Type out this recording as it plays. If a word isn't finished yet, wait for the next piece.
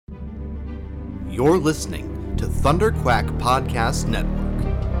You're listening to Thunderquack Podcast Network.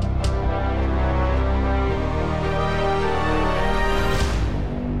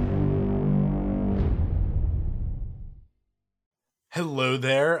 Hello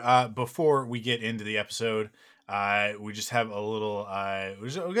there. Before we get into the episode, we just have a little, we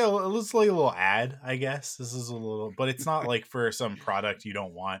got let's like a little ad, I guess. This is a little, but it's not like for some product you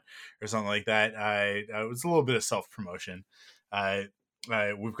don't want or something like that. It's a little bit of self promotion. Uh,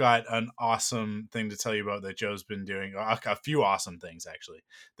 we've got an awesome thing to tell you about that Joe's been doing. A few awesome things actually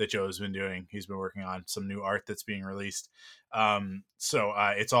that Joe's been doing. He's been working on some new art that's being released. So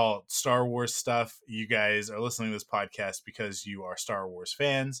it's all Star Wars stuff. You guys are listening to this podcast because you are Star Wars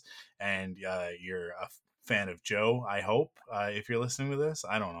fans and you're a fan of Joe, I hope. If you're listening to this,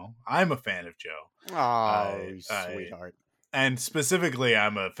 I don't know. I'm a fan of Joe. Oh, sweetheart. And specifically,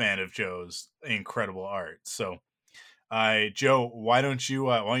 I'm a fan of Joe's incredible art. So Joe, why don't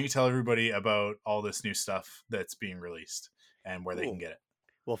you tell everybody about all this new stuff that's being released and where they can get it?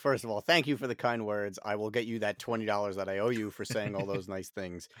 Well, first of all, thank you for the kind words. I will get you that $20 that I owe you for saying all those nice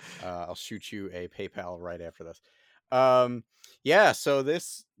things. I'll shoot you a PayPal right after this. So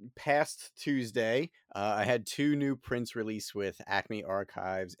this past Tuesday, I had two new prints released with Acme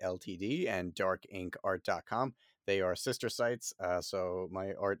Archives Ltd. And darkinkart.com. They are sister sites, so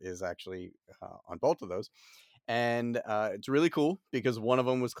my art is actually on both of those. And it's really cool because one of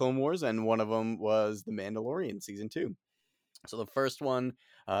them was Clone Wars and one of them was The Mandalorian Season 2. So the first one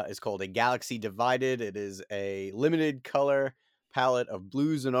is called A Galaxy Divided. It is a limited color palette of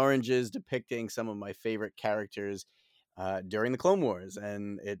blues and oranges depicting some of my favorite characters during the Clone Wars.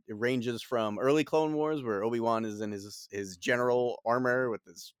 And it ranges from early Clone Wars, where Obi-Wan is in his general armor with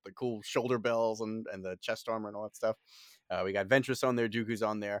the cool shoulder bells and the chest armor and all that stuff. We got Ventress on there, Dooku's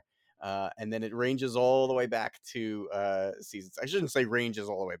on there. And then it ranges all the way back to seasons. I shouldn't say ranges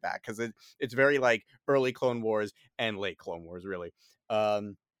all the way back because it's very like early Clone Wars and late Clone Wars, really.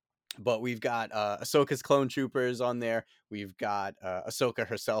 But we've got Ahsoka's clone troopers on there. We've got Ahsoka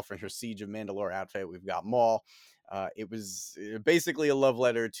herself in her Siege of Mandalore outfit. We've got Maul. It was basically a love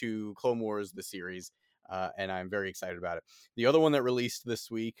letter to Clone Wars, the series. And I'm very excited about it. The other one that released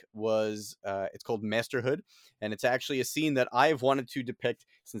this week was, it's called Masterhood, and it's actually a scene that I've wanted to depict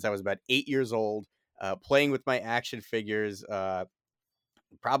since I was about 8 years old, playing with my action figures,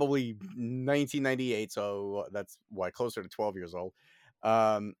 probably 1998, so that's closer to 12 years old.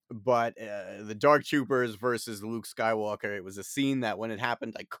 But the Dark Troopers versus Luke Skywalker, it was a scene that when it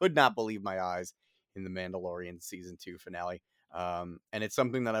happened, I could not believe my eyes in the Mandalorian Season 2 finale. And it's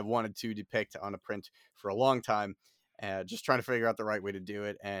something that I've wanted to depict on a print for a long time, just trying to figure out the right way to do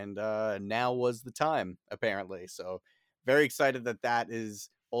it. And now was the time, apparently. So very excited that is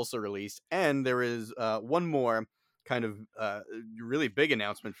also released. And there is one more kind of really big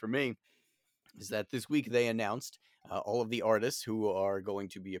announcement for me, is that this week they announced all of the artists who are going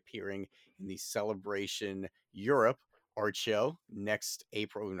to be appearing in the Celebration Europe art show this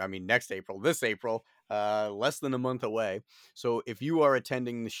April, less than a month away. So if you are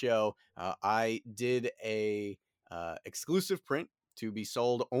attending the show, I did a exclusive print to be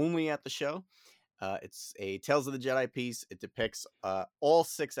sold only at the show. It's a Tales of the Jedi piece. It depicts all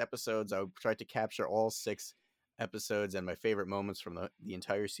 6 episodes. I tried to capture all 6 episodes and my favorite moments from the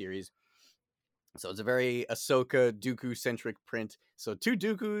entire series. So it's a very Ahsoka Dooku centric print. So 2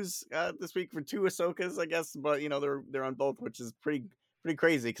 Dookus this week for 2 Ahsokas, I guess. But they're on both, which is pretty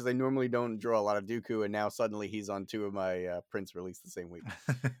crazy because I normally don't draw a lot of Dooku, and now suddenly he's on 2 of my prints released the same week.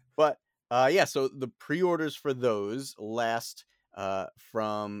 But so the pre-orders for those last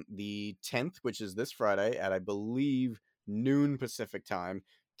from the 10th, which is this Friday at I believe noon Pacific time,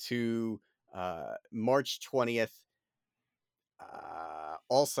 to March 20th.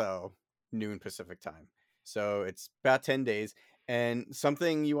 Also noon Pacific time. So it's about 10 days. And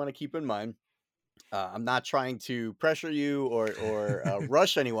something you want to keep in mind, I'm not trying to pressure you or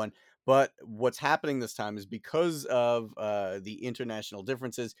rush anyone, but what's happening this time is because of the international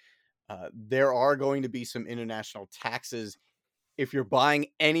differences, there are going to be some international taxes if you're buying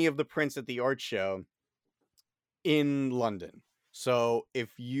any of the prints at the art show in London. So if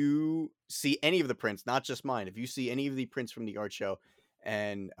you see any of the prints, not just mine, if you see any of the prints from the art show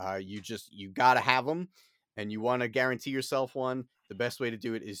and you got to have them and you want to guarantee yourself one, the best way to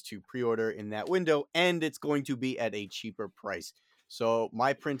do it is to pre-order in that window, and it's going to be at a cheaper price. So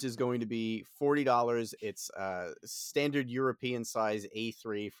my print is going to be $40. It's standard European size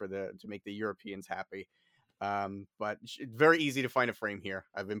A3 to make the Europeans happy. But it's very easy to find a frame here.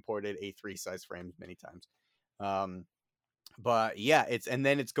 I've imported A3 size frames many times. But yeah,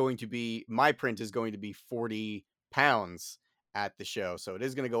 it's going to be, my print is going to be £40 at the show. So it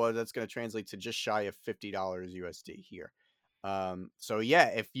is going to go out. That's going to translate to just shy of $50 USD here. So yeah,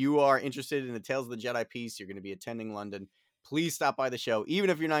 if you are interested in the Tales of the Jedi piece, you're going to be attending London. Please stop by the show. Even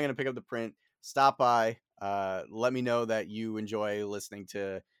if you're not going to pick up the print, stop by. Let me know that you enjoy listening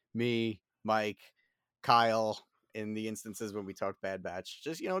to me, Mike, Kyle, in the instances when we talk Bad Batch.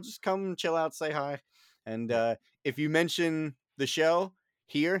 Just come chill out, say hi. And if you mention the show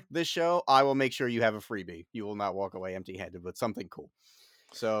here, this show, I will make sure you have a freebie. You will not walk away empty-handed, but something cool.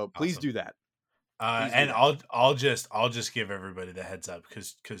 So please Awesome. do that. And I'll just give everybody the heads up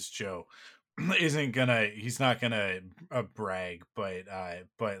because Joe he's not gonna brag, but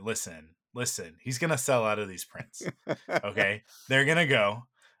listen, he's gonna sell out of these prints. Okay, they're gonna go.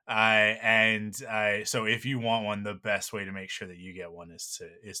 So if you want one, the best way to make sure that you get one is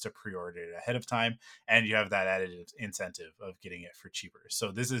to pre-order it ahead of time, and you have that added incentive of getting it for cheaper.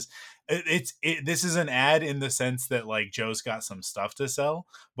 So this is an ad in the sense that like Joe's got some stuff to sell,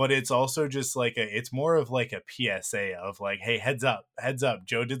 but it's also just like it's more of like a PSA of like, hey, heads up,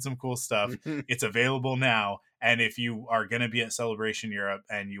 Joe did some cool stuff. It's available now. And if you are going to be at Celebration Europe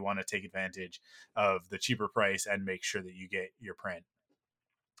and you want to take advantage of the cheaper price and make sure that you get your print,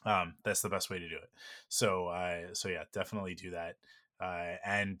 that's the best way to do it. So yeah, definitely do that.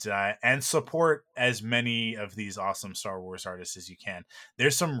 And support as many of these awesome Star Wars artists as you can.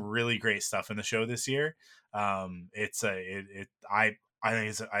 There's some really great stuff in the show this year. I think it's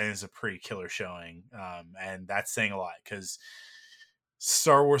a pretty killer showing. And that's saying a lot because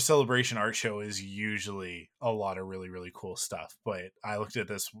Star Wars Celebration art show is usually a lot of really, really cool stuff. But I looked at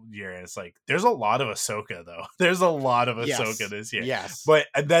this year and it's like, there's a lot of Ahsoka though. There's a lot of Ahsoka this year. Yes. But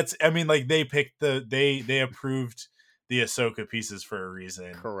they picked they approved the Ahsoka pieces for a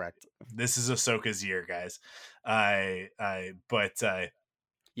reason. Correct. This is Ahsoka's year, guys.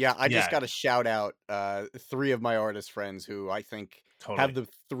 Just got to shout out 3 of my artist friends who I think have the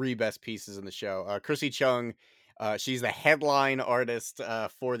 3 best pieces in the show. Chrissy Chung, she's the headline artist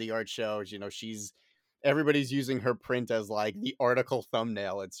for the art show. Everybody's using her print as like the article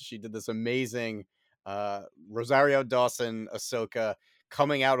thumbnail. She did this amazing Rosario Dawson Ahsoka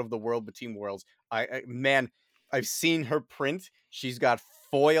coming out of the World Between Worlds. I've seen her print. She's got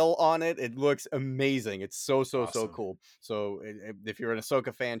foil on it. It looks amazing. It's so cool. So if you're an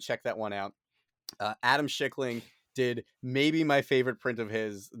Ahsoka fan, check that one out. Adam Schickling did maybe my favorite print of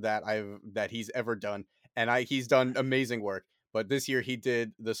his that he's ever done, and he's done amazing work. But this year he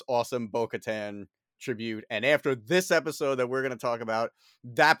did this awesome Bo-Katan tribute, and after this episode that we're going to talk about,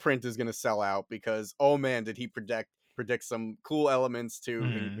 that print is going to sell out because oh man, did he predict some cool elements to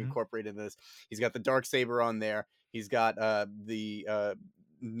incorporate in this. He's got the Darksaber on there. He's got the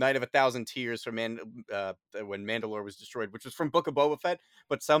Night of 1,000 Tears from when Mandalore was destroyed, which was from Book of Boba Fett,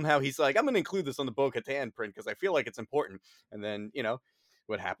 but somehow he's like, I'm going to include this on the Bo-Katan print because I feel like it's important. And then,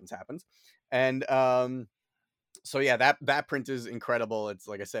 what happens. And so yeah, that print is incredible. It's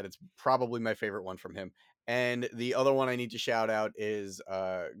like I said, it's probably my favorite one from him. And the other one I need to shout out is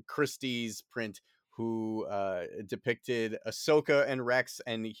Christie's print, who depicted Ahsoka and Rex,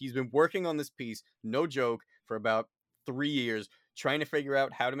 and he's been working on this piece, no joke, for about 3 years, trying to figure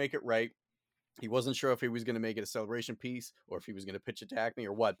out how to make it right. He wasn't sure if he was going to make it a celebration piece or if he was going to pitch it to Acme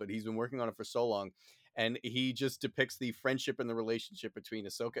or what, but he's been working on it for so long, and he just depicts the friendship and the relationship between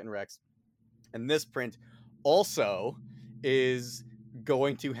Ahsoka and Rex. And this print also is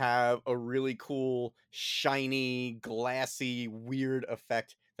going to have a really cool, shiny, glassy, weird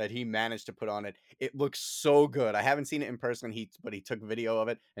effect that he managed to put on it. It looks so good. I haven't seen it in person, but he took video of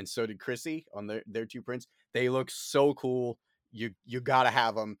it, and so did Chrissy on their 2 prints. They look so cool. You gotta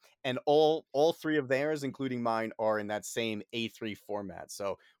have them, and all 3 of theirs, including mine, are in that same A3 format.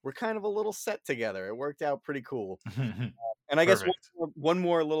 So we're kind of a little set together. It worked out pretty cool. And I guess one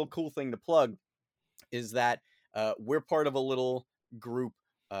more little cool thing to plug is that we're part of a little group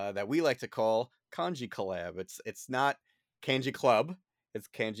that we like to call Kanji Collab. It's not Kanji Club, it's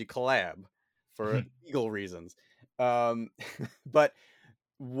Kanji Collab for legal reasons. But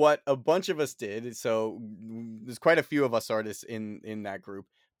what a bunch of us did, so there's quite a few of us artists in that group,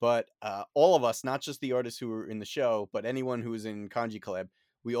 but all of us, not just the artists who were in the show, but anyone who was in Kanji Collab,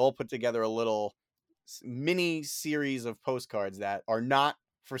 we all put together a little mini series of postcards that are not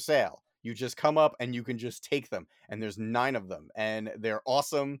for sale. You just come up and you can just take them, and there's 9 of them, and they're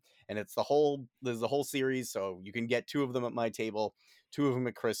awesome. And there's the whole series, so you can get 2 of them at my table, 2 of them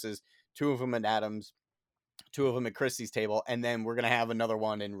at Chris's, 2 of them at Adam's, 2 of them at Chrissy's table, and then we're gonna have another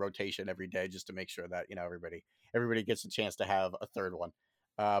one in rotation every day just to make sure that everybody gets a chance to have a third one.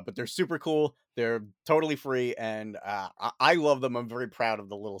 But they're super cool. They're totally free, and I love them. I'm very proud of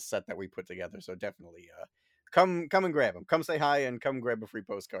the little set that we put together. So definitely come and grab them. Come say hi and come grab a free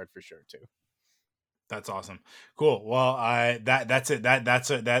postcard for sure too. That's awesome. Cool. Well, that's it.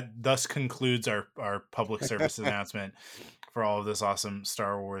 That thus concludes our public service announcement for all of this awesome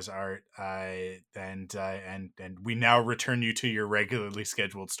Star Wars art. And we now return you to your regularly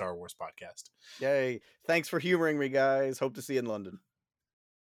scheduled Star Wars podcast. Yay. Thanks for humoring me, guys. Hope to see you in London.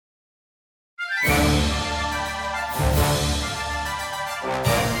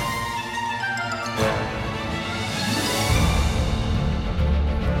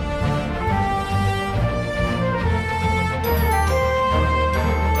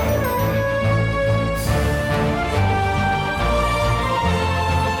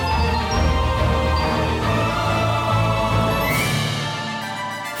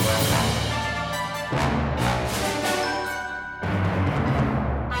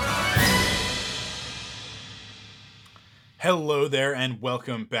 Hello there, and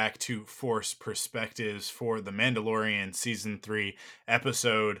welcome back to Force Perspectives for The Mandalorian Season 3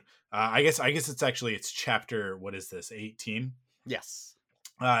 episode. I guess it's chapter, what is this, 18? Yes.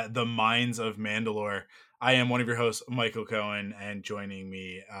 The Mines of Mandalore. I am one of your hosts, Michael Cohen, and joining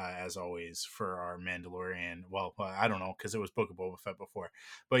me, as always, for our Mandalorian, well, I don't know, because it was Book of Boba Fett before,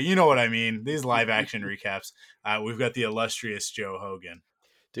 but you know what I mean, these live-action recaps, we've got the illustrious Joe Hogan.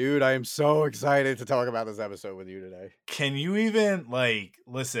 Dude, I am so excited to talk about this episode with you today. Can you even,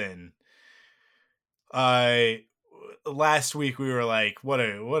 listen, last week we were like, what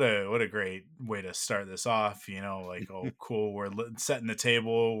a great way to start this off, oh cool, we're setting the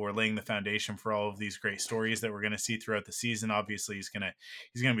table, we're laying the foundation for all of these great stories that we're going to see throughout the season. Obviously he's going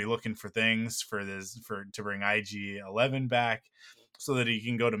to be looking for things to bring IG-11 back so that he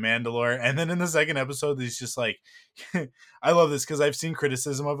can go to Mandalore. And then in the second episode, he's just like, I love this because I've seen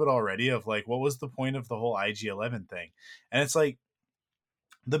criticism of it already of like, what was the point of the whole IG-11 thing? And it's like,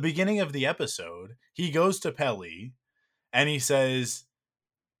 the beginning of the episode, he goes to Peli and he says,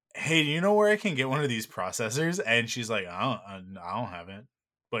 hey, do you know where I can get one of these processors? And she's like, I don't have it.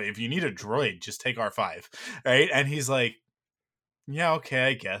 But if you need a droid, just take R5. Right? And he's like, yeah, okay,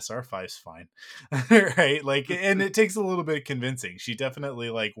 I guess R5's fine. Right? Like, and it takes a little bit of convincing. She definitely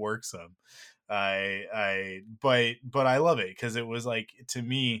like works him. But I love it because it was like, to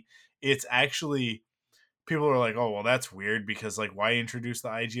me, it's actually, people are like, oh, well, that's weird because like, why introduce the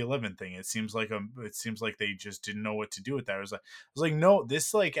IG-11 thing? It seems like they just didn't know what to do with that. I was like, no,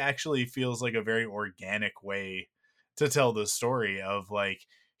 this like actually feels like a very organic way to tell the story of like,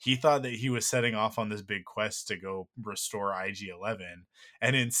 he thought that he was setting off on this big quest to go restore IG-11,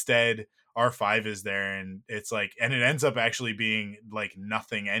 and instead R5 is there, and it's like, and it ends up actually being like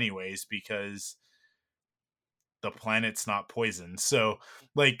nothing anyways because the planet's not poisoned. So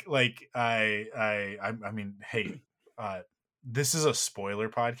like I mean, hey, this is a spoiler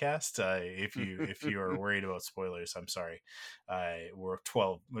podcast. If you are worried about spoilers, I'm sorry. We're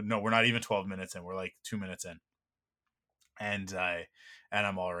not even 12 minutes in. We're like 2 minutes in. And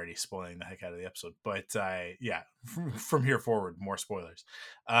I'm already spoiling the heck out of the episode. But yeah, from here forward, more spoilers.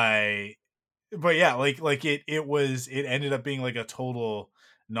 But yeah, like it ended up being like a total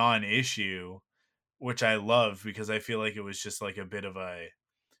non-issue, which I love because I feel like it was just like a bit of it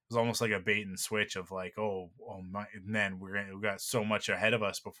was almost like a bait and switch of like, oh my, man, we got so much ahead of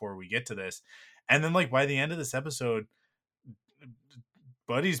us before we get to this. And then like by the end of this episode,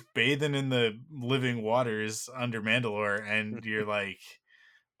 Buddy's bathing in the living waters under Mandalore, and you're like,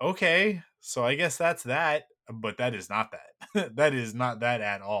 okay, so I guess that's that, but that is not that. That is not that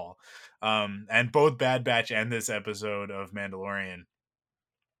at all. And both Bad Batch and this episode of Mandalorian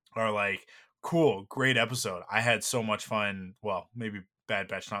are like, cool, great episode. I had so much fun. Well, maybe Bad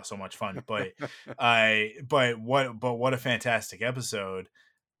Batch not so much fun, but what a fantastic episode.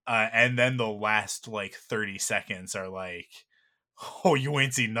 And then the last like 30 seconds are like, oh, you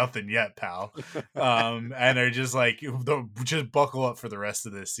ain't seen nothing yet, pal. And are just like, just buckle up for the rest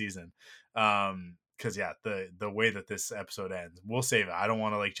of this season. Because yeah, the way that this episode ends, we'll save it. I don't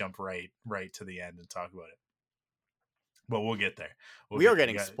want to like jump right to the end and talk about it, but we'll get there. We are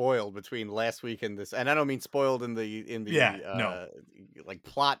getting spoiled between last week and this, and I don't mean spoiled in the like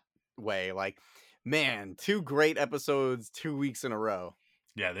plot way. Like, man, 2 great episodes 2 weeks in a row.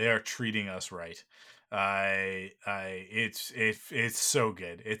 Yeah, they are treating us right. It's so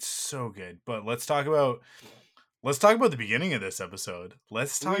good. It's so good. But let's talk about the beginning of this episode.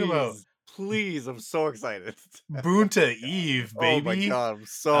 Let's talk about. Please, I'm so excited. Boonta Eve, baby. Oh my god, I'm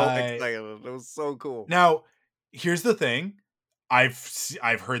so excited. It was so cool. Now, here's the thing.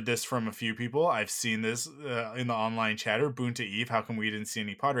 I've heard this from a few people. I've seen this in the online chatter. Boonta Eve, how come we didn't see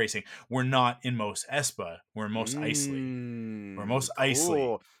any pod racing? We're not in Mos Espa. We're in Mos Eisley. We're Mos Eisley.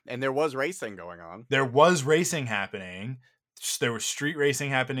 Cool. And there was racing going on. There was racing happening. There was street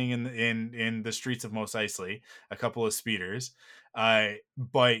racing happening in the streets of Mos Eisley. A couple of speeders.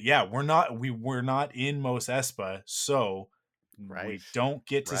 But yeah, we're not in Mos Espa, so we don't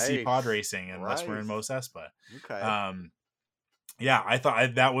get to see pod racing unless we're in Mos Espa. Okay. Yeah, I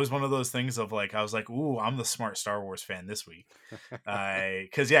thought that was one of those things of like, I was like, ooh, I'm the smart Star Wars fan this week.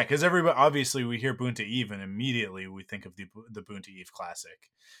 Because everybody, obviously we hear Boonta Eve and immediately we think of the Boonta Eve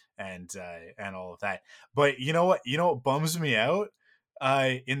classic and all of that. But you know what bums me out?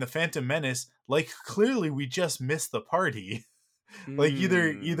 In the Phantom Menace, like clearly we just missed the party. Like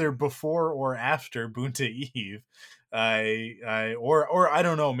either before or after Boonta Eve. Or I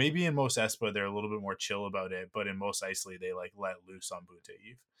don't know, maybe in Mos Espa they're a little bit more chill about it, but in Mos Eisley they like let loose on Boonta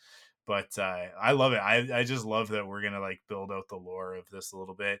Eve. But I love it. I just love that we're gonna like build out the lore of this a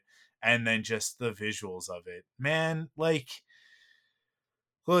little bit, and then just the visuals of it, man. Like,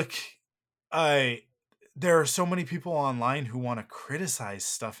 look, there are so many people online who want to criticize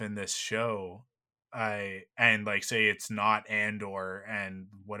stuff in this show, and like say it's not Andor and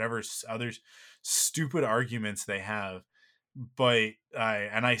whatever other stupid arguments they have. But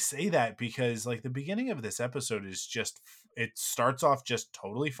I say that because like the beginning of this episode is just, it starts off just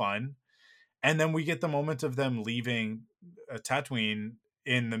totally fun, and then we get the moment of them leaving Tatooine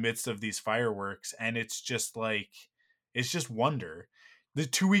in the midst of these fireworks, and it's just like, it's just wonder. The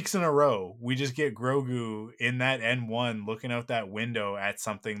 2 weeks in a row, we just get Grogu in that N1 looking out that window at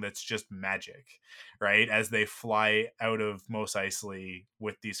something that's just magic, right? As they fly out of Mos Eisley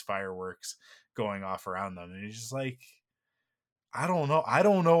with these fireworks going off around them. And it's just like, I don't know.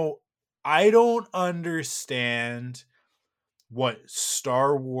 I don't understand what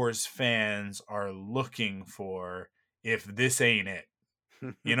Star Wars fans are looking for if this ain't it.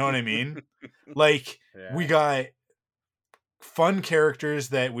 You know what I mean? Like, we got fun characters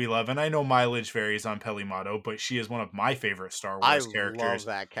that we love, and I know mileage varies on Pelimato, but she is one of my favorite Star Wars characters. I love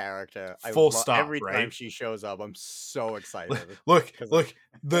that character. Full stop. Every right? time she shows up, I'm so excited. Look,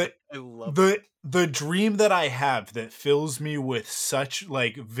 the I love the dream that I have that fills me with such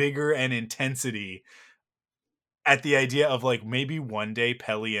like vigor and intensity at the idea of like maybe one day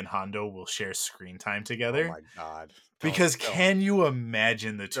Peli and Hondo will share screen time together. Oh my god. Because can you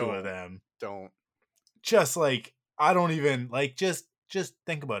imagine the two of them? Don't. Just like, I don't even like, just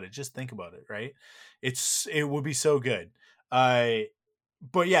think about it. Just think about it, right? It would be so good.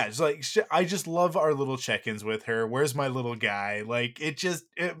 But yeah, it's like, I just love our little check-ins with her. Where's my little guy? Like, it's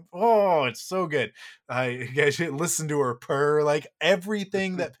so good. You guys should listen to her purr. Like,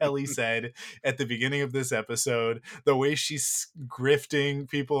 everything that Peli said at the beginning of this episode, the way she's grifting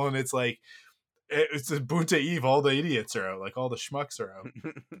people, and it's like, it's a Boonta Eve. All the idiots are out. Like, all the schmucks are out.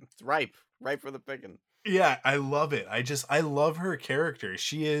 It's ripe for the picking. Yeah, I love it. I love her character.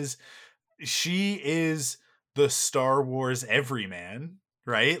 She is the Star Wars everyman,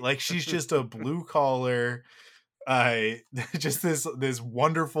 right? Like, she's just a blue collar, just this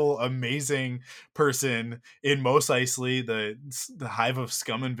wonderful, amazing person in Mos Eisley, the hive of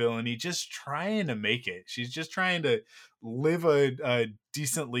scum and villainy, just trying to make it. She's just trying to live a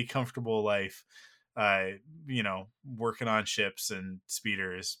decently comfortable life, working on ships and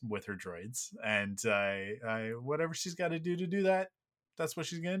speeders with her droids, and whatever she's got to do that, that's what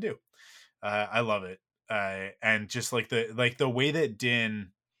she's gonna do. I love it. And just like the way that Din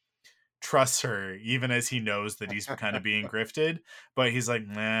trusts her, even as he knows that he's kind of being grifted, but he's like,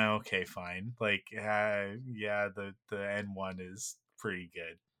 nah, okay, fine. Like, yeah, the N1 is pretty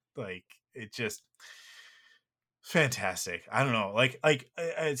good. Like, it just fantastic. I don't know. Like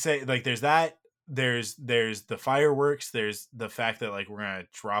I'd say, like, there's that. There's the fireworks. There's the fact that like we're gonna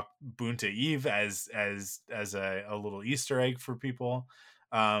drop Boonta Eve as a little Easter egg for people.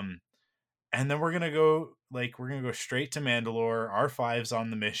 And then we're gonna go straight to Mandalore. R5's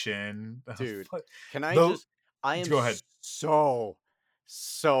on the mission. Dude, can I I am go ahead. so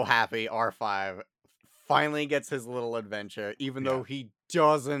happy R5 finally gets his little adventure, even though he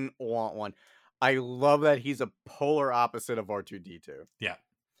doesn't want one. I love that he's a polar opposite of R2-D2. Yeah.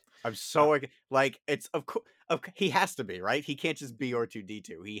 I'm so like, it's of course he has to be, right? He can't just be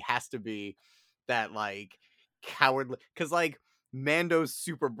R2-D2. He has to be that like cowardly, because like Mando's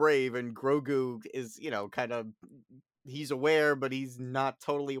super brave and Grogu is, kind of, he's aware, but he's not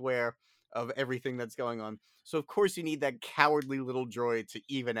totally aware of everything that's going on. So of course you need that cowardly little droid to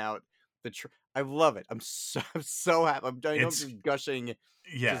even out the I love it. I'm so happy. I'm just gushing,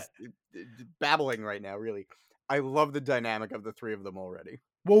 yeah, just babbling right now, really. I love the dynamic of the three of them already.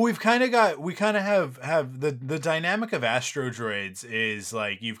 Well, we kind of have the dynamic of Astro Droids is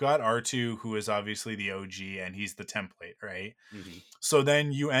like you've got R2, who is obviously the OG and he's the template, right? Mm-hmm. So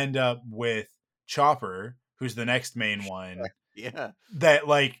then you end up with Chopper, who's the next main one. Yeah. That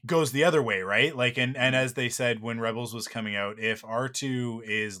like goes the other way, right? Like and as they said when Rebels was coming out, if R2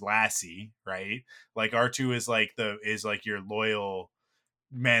 is Lassie, right? Like R2 is like your loyal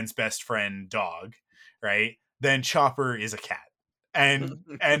man's best friend dog, right? Then Chopper is a cat. And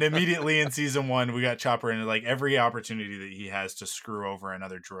immediately in season 1 we got Chopper in like every opportunity that he has to screw over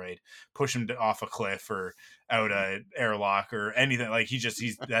another droid, push him off a cliff or out a airlock or anything. Like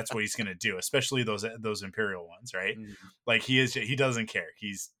he's that's what he's gonna do, especially those Imperial ones, right? Like he doesn't care.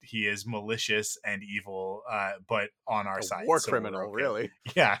 He is malicious and evil, but on our side, war so criminal, okay. really.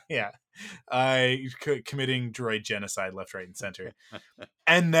 Yeah, committing droid genocide left, right, and center.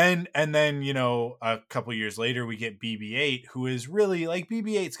 And then a couple years later we get BB-8, who is really like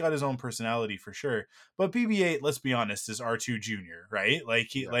BB-8's got his own personality for sure, but BB-8, let's be honest, is R2 Jr., right? Like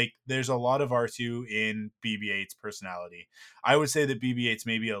like there's a lot of R2 in BB-8's personality. I would say that BB-8's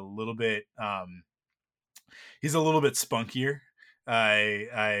maybe a little bit he's a little bit spunkier.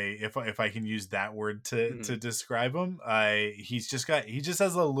 If I can use that word to describe him, he just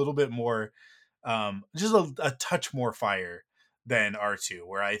has a little bit more, just a touch more fire than R2,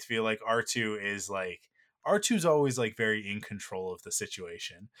 where I feel like R2's always like very in control of the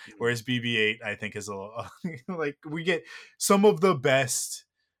situation, whereas BB-8 I think is a little like we get some of the best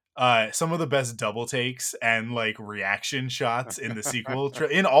double takes and like reaction shots in the sequel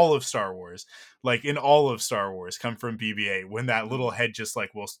in all of Star Wars, come from BB-8 when that little head just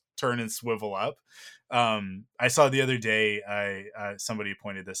like will turn and swivel up. I saw the other day, somebody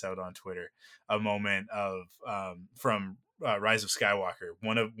pointed this out on Twitter, a moment of from Rise of Skywalker,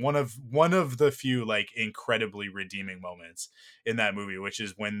 one of the few like incredibly redeeming moments in that movie, which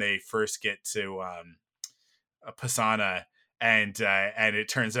is when they first get to Pasana, and it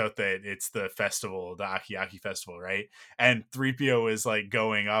turns out that it's the festival, the Aki-Aki festival, right? And 3PO is like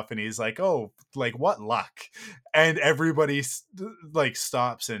going up and he's like, oh, like what luck, and everybody like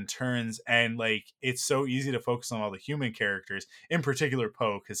stops and turns, and like it's so easy to focus on all the human characters, in particular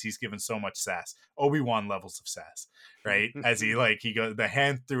Poe, because he's given so much sass, Obi-Wan levels of sass, right? As he goes the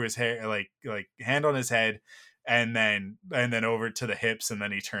hand through his hair, like hand on his head, and then over to the hips, and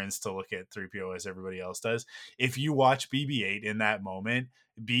then he turns to look at 3PO as everybody else does. If you watch BB-8 in that moment,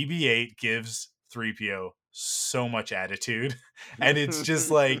 BB-8 gives 3PO so much attitude, and it's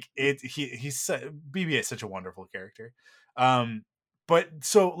just like he's BB-8 is such a wonderful character. But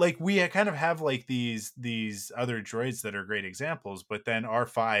so like we kind of have like these other droids that are great examples, but then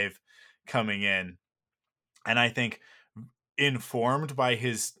R5 coming in, and I think informed by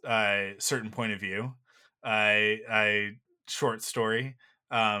his certain point of view, I short story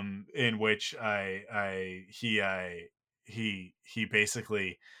in which he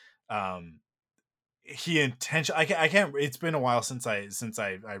basically he intention I can't it's been a while since I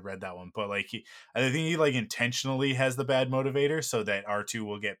read that one, but like I think he like intentionally has the bad motivator so that R2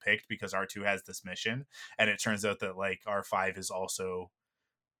 will get picked because R2 has this mission, and it turns out that like R5 is also,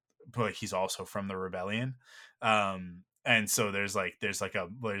 but he's also from the rebellion. And so there's like a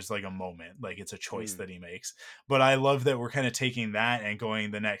moment, like it's a choice that he makes. But I love that we're kind of taking that and going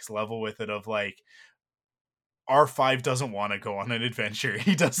the next level with it, of like R5 doesn't want to go on an adventure.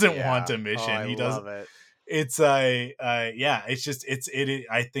 He doesn't want a mission. He doesn't. Love it. It's yeah, it's just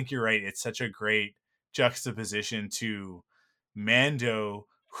I think you're right. It's such a great juxtaposition to Mando,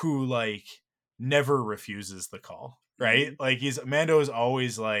 who like never refuses the call, right? Like Mando is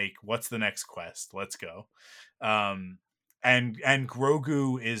always like, what's the next quest? Let's go. And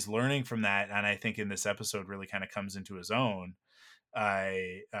Grogu is learning from that, and I think in this episode really kind of comes into his own,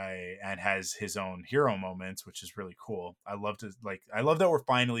 and has his own hero moments, which is really cool. I love that we're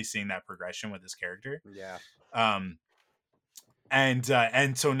finally seeing that progression with this character. Yeah. And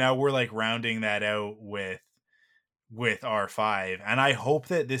so now we're like rounding that out with R5, and I hope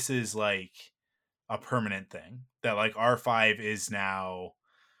that this is like a permanent thing, that like R5 is now,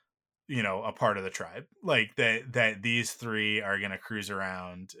 a part of the tribe, like that these three are gonna cruise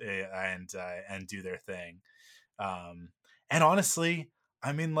around and do their thing. And honestly,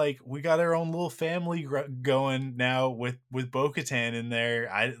 I mean, like we got our own little family going now with Bo-Katan in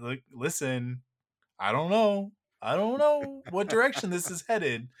there. Listen, I don't know what direction this is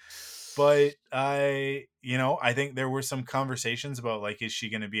headed, but I think there were some conversations about like, is she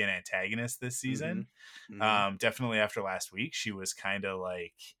going to be an antagonist this season? Definitely after last week, she was kind of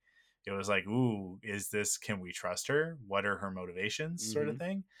like, it was like, ooh, can we trust her? What are her motivations, sort of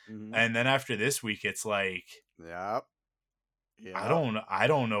thing? And then after this week, it's like, Yep. I Yep.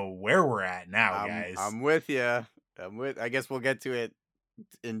 don't know where we're at now, guys. I'm with you. I guess we'll get to it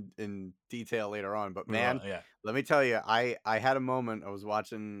in detail later on. But We will, man, yeah. let me tell you, I had a moment. I was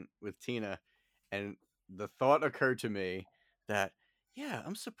watching with Tina, and the thought occurred to me that yeah,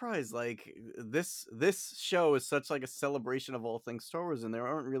 I'm surprised. Like this show is such like a celebration of all things Star Wars, and there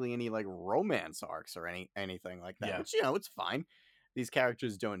aren't really any like romance arcs or anything like that. Yeah. Which it's fine. These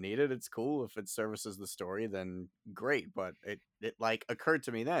characters don't need it. It's cool if it services the story, then great. But it like occurred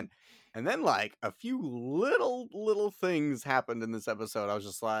to me then. And then like a few little things happened in this episode. I was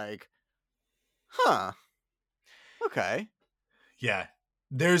just like, huh, okay. Yeah.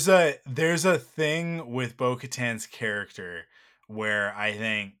 There's a thing with Bo-Katan's character where I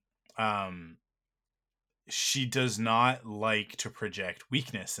think she does not like to project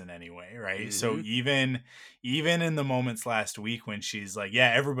weakness in any way, right? So Mm-hmm. even in the moments last week when she's like,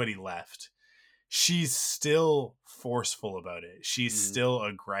 yeah, everybody left, she's still forceful about it. She's Mm-hmm. still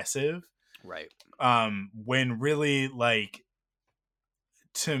aggressive. Right. When really, like,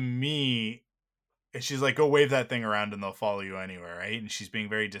 to me, she's like, go wave that thing around and they'll follow you anywhere, right? And she's being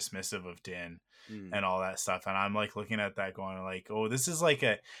very dismissive of Din Mm. and all that stuff. And I'm like looking at that going like, oh, this is like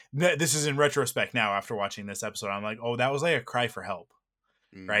this is in retrospect now after watching this episode. I'm like, oh, that was like a cry for help,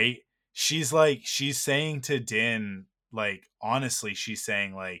 right? She's saying to Din, like, honestly, she's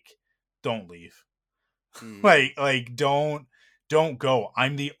saying like, don't leave. like don't go.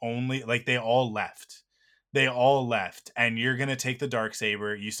 I'm the only, like, they all left. And you're gonna take the dark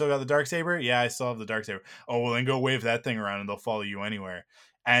saber. You still got the dark saber? Yeah, I still have the dark saber. Oh, well, then go wave that thing around and they'll follow you anywhere.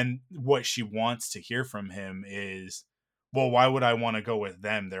 And what she wants to hear from him is, well, why would I want to go with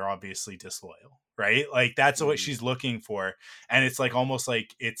them? They're obviously disloyal, right? Like, that's what she's looking for. And it's like almost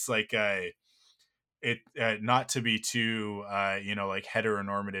like it's like not to be too like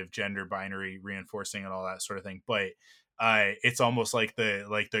heteronormative, gender binary reinforcing and all that sort of thing, but it's almost like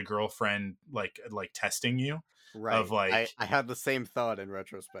the girlfriend like testing you, Right. of like, I had the same thought in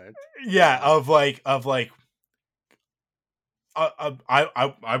retrospect. yeah, of like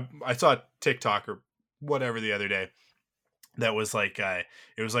I saw a TikTok or whatever the other day that was like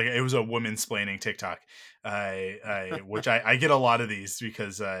it was a woman splaining TikTok, which I get a lot of these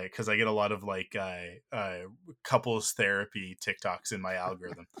because I get a lot of like couples therapy TikToks in my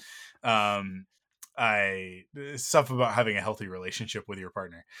algorithm. I stuff about having a healthy relationship with your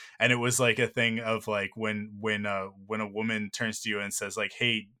partner, and it was like a thing of like when a woman turns to you and says like,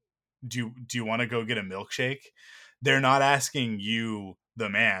 hey, do you want to go get a milkshake? They're not asking you, the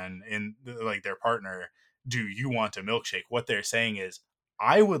man, in like their partner, do you want a milkshake? What they're saying is,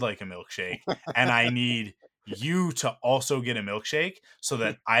 I would like a milkshake, and I need you to also get a milkshake so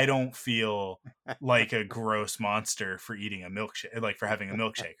that I don't feel like a gross monster for eating a milkshake, like for having a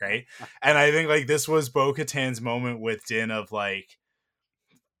milkshake, right? And I think like this was Bo-Katan's moment with Din of like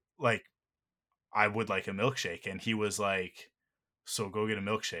I would like a milkshake, and he was like, so go get a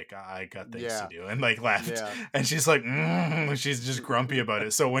milkshake. I got things to do, and like left. Yeah. And she's like, she's just grumpy about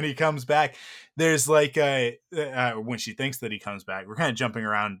it. So when he comes back, there's like when she thinks that he comes back, we're kind of jumping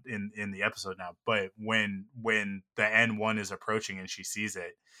around in the episode now. But when the N1 is approaching and she sees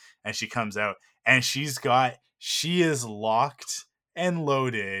it, and she comes out, and she is locked and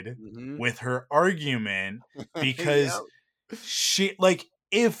loaded with her argument, because she, like,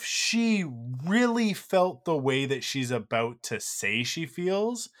 if she really felt the way that she's about to say she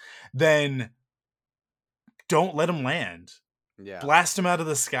feels, then don't let him land. Yeah. Blast him out of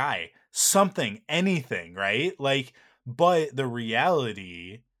the sky. Something, anything, right? Like, but the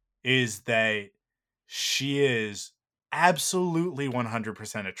reality is that she is absolutely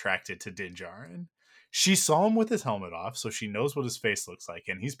 100% attracted to Din Djarin. She saw him with his helmet off, so she knows what his face looks like,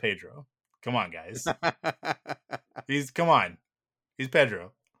 and he's Pedro. Come on, guys. Come on. He's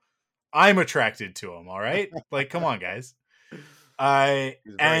Pedro. I'm attracted to him, all right? Like, come on, guys.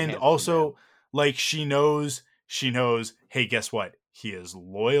 And also, man, like, she knows, hey, guess what? He is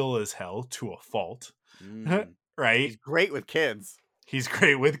loyal as hell to a fault. Right? He's great with kids.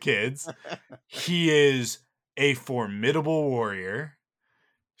 He is a formidable warrior.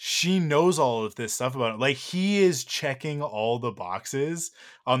 She knows all of this stuff about it. Like, he is checking all the boxes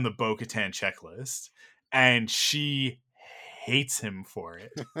on the Bo-Katan checklist, and she hates him for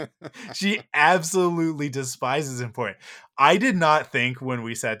it. She absolutely despises him for it. I did not think when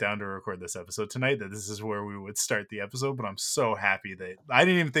we sat down to record this episode tonight that this is where we would start the episode, but I'm so happy that I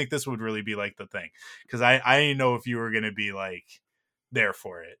didn't even think this would really be like the thing, because I didn't know if you were going to be like there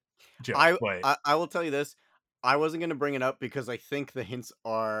for it, Joe. I will tell you this. I wasn't going to bring it up because I think the hints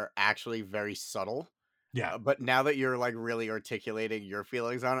are actually very subtle. Yeah. But now that you're like really articulating your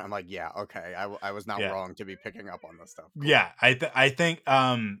feelings on it, I'm like, yeah, okay, I was not Yeah. wrong to be picking up on this stuff. Cool. Yeah, I think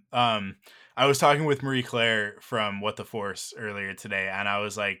I was talking with Marie Claire from What the Force earlier today, and I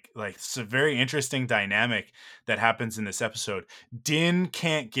was like it's a very interesting dynamic that happens in this episode. Din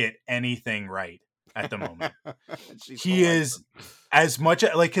can't get anything right at the moment. She still He likes is him. as much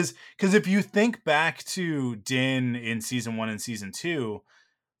like because if you think back to Din in season 1 and season 2,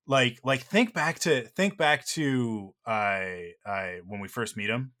 like think back to when we first meet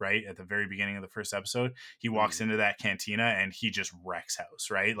him, right at the very beginning of the first episode. He walks Mm. into that cantina and he just wrecks house,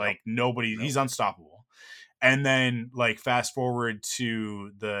 right? Yep. Like nobody, Yep. he's unstoppable. And then like fast forward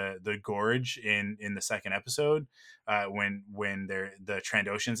to the gorge in the second episode, when they're the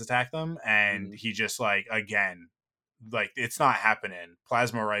Trandoshans attack them, and Mhm. he just like again, like it's not happening,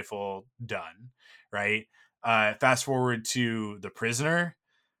 plasma rifle done, right? Fast forward to the prisoner.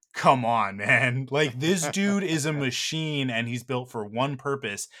 Come on, man. Like this dude is a machine and he's built for one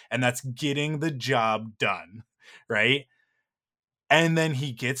purpose, and that's getting the job done, right? And then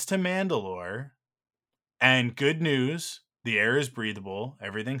he gets to Mandalore, and good news, the air is breathable,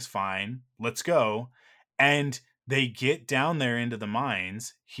 everything's fine. Let's go. And they get down there into the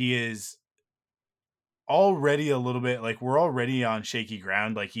mines. He is already a little bit like we're already on shaky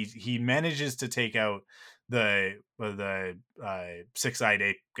ground. Like he manages to take out the six-eyed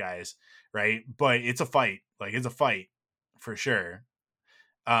ape guys, right? But it's a fight. Like it's a fight for sure.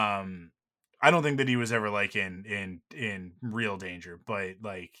 Um, I don't think that he was ever like in real danger, but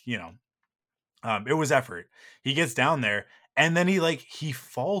like it was effort. He gets down there and then he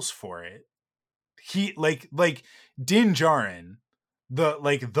falls for it. He like Din Djarin,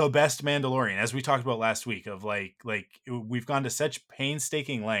 the best Mandalorian, as we talked about last week, of we've gone to such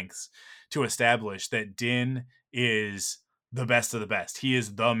painstaking lengths to establish that Din is the best of the best. He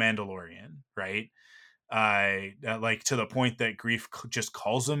is the Mandalorian, right? I like to the point that Grief just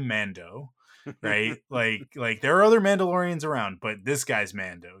calls him Mando, right? Like there are other Mandalorians around, but this guy's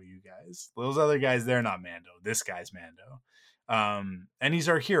Mando. You guys, those other guys, they're not Mando. This guy's Mando, and he's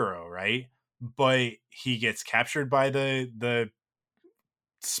our hero, right? But he gets captured by the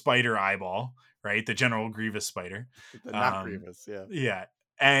spider eyeball, right? The General Grievous spider. The not Um, Grievous, yeah. yeah,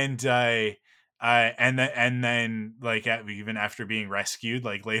 and and then even after being rescued,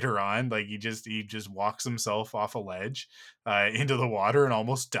 like later on, like he just walks himself off a ledge into the water and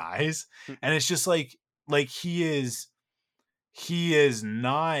almost dies, and it's just like he is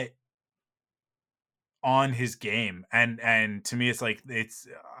not on his game, and to me it's like it's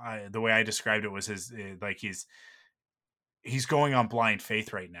the way I described it was like he's going on blind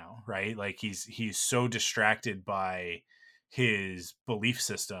faith right now, right? Like he's so distracted by his belief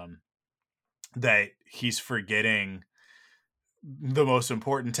system that he's forgetting the most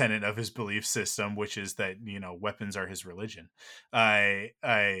important tenet of his belief system, which is that weapons are his religion. Like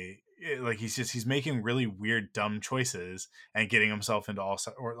he's making really weird, dumb choices and getting himself into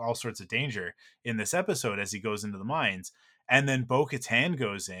all sorts of danger in this episode as he goes into the mines, and then Bo-Katan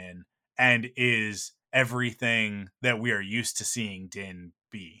goes in and is everything that we are used to seeing Din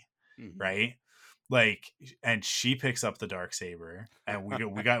be, Mhm. right? Like, and she picks up the dark saber, and we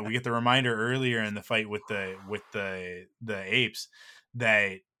get the reminder earlier in the fight with the apes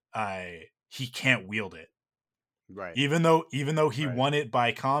that uh he can't wield it, Right. even though he Right. won it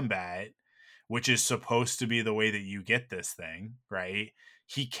by combat, which is supposed to be the way that you get this thing, right?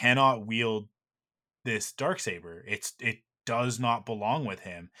 He cannot wield this dark saber. It does not belong with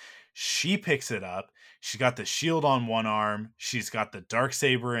him. She picks it up. She's got the shield on one arm, she's got the dark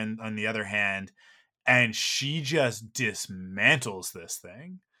saber on the other hand, and she just dismantles this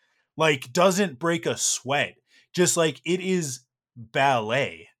thing. Like doesn't break a sweat. Just like it is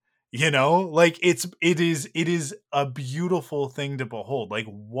ballet. Like it is a beautiful thing to behold. Like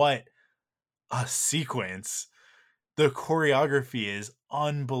what a sequence. The choreography is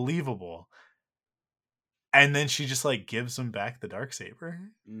unbelievable. And then she just like gives him back the dark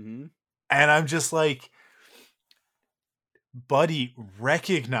saber. Mhm. And I'm just like, buddy,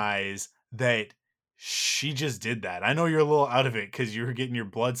 recognize that she just did that. I know you're a little out of it because you were getting your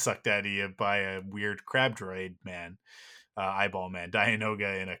blood sucked out of you by a weird crab droid man, eyeball man,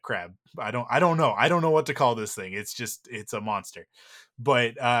 Dianoga in a crab. I don't know. I don't know what to call this thing. It's a monster.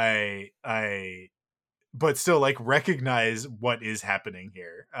 But but still like recognize what is happening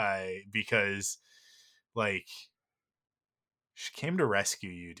here. Because like she came to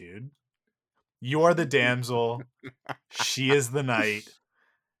rescue you, dude. You are the damsel. She is the knight.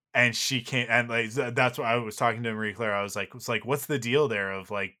 and she can't, and like that's why I was talking to Marie Claire. I was like, it's like, what's the deal there of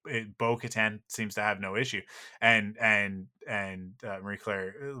like Bo-Katan seems to have no issue, and Marie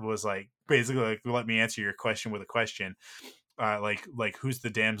Claire was like basically like, let me answer your question with a question, like who's the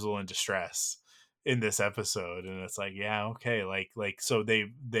damsel in distress in this episode? And it's like, yeah, okay, like so they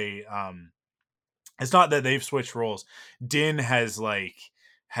it's not that they've switched roles. Din has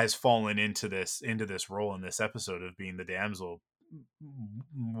fallen into this role in this episode of being the damsel.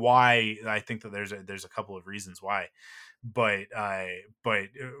 Why? I think that there's a couple of reasons why, but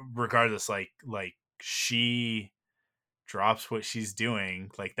regardless, like she drops what she's doing,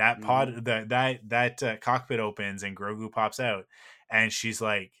 like that Mhm. pod that cockpit opens and Grogu pops out, and she's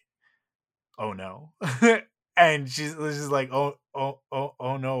like, oh no. And she's like, oh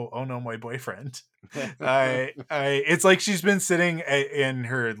no, my boyfriend. I it's like she's been sitting in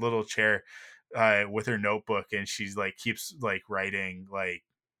her little chair with her notebook, and she's like keeps like writing like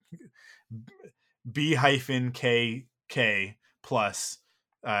B hyphen K plus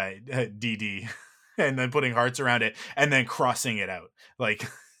DD and then putting hearts around it and then crossing it out like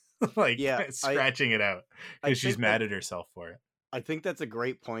like Yeah, scratching it out I because she's think that mad at herself for it. I think that's a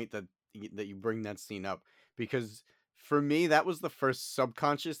great point that you bring that scene up, because for me that was the first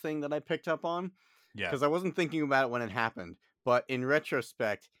subconscious thing that I picked up on, Yeah. because I wasn't thinking about it when it happened. But in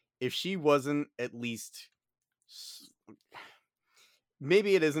retrospect, if she wasn't at least s-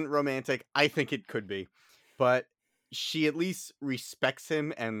 maybe it isn't romantic. I think it could be, but she at least respects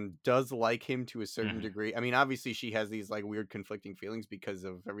him and does like him to a certain Hmm. degree. I mean, obviously she has these like weird conflicting feelings because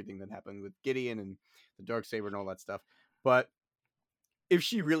of everything that happened with Gideon and the dark saber and all that stuff. But if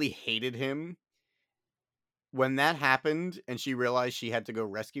she really hated him when that happened and she realized she had to go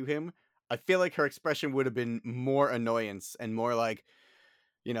rescue him, I feel like her expression would have been more annoyance and more like,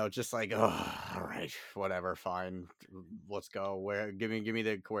 just like, oh, all right, whatever, fine, let's go. Where give me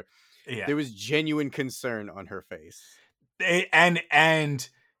the cord. Yeah. There was genuine concern on her face.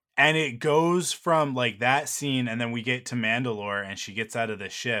 And it goes from like that scene, and then we get to Mandalore and she gets out of the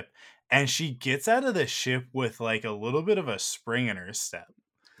ship, and she gets out of the ship with like a little bit of a spring in her step.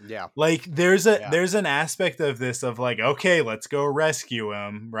 Yeah, Like yeah. there's an aspect of this of like, okay, let's go rescue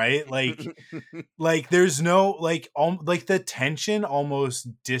him, right? Like there's no like the tension almost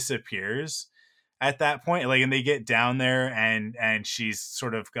disappears at that point, like, and they get down there, and she's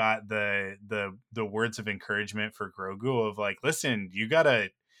sort of got the words of encouragement for Grogu of like, listen, you gotta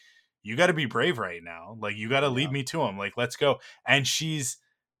be brave right now, like you gotta Yeah, lead me to him, like let's go. And she's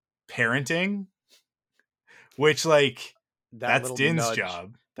parenting, which like that that's little Din's nudge,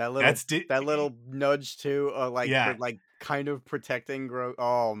 job. that little That's Din. that little nudge too, like Yeah, like kind of protecting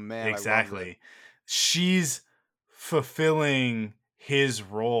Oh man, I loved it. exactly. She's fulfilling his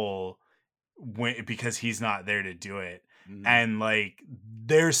role because he's not there to do it. Mhm. And like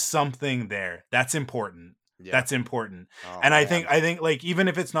there's something there. That's important. Yeah. That's important. Oh And man. I think like even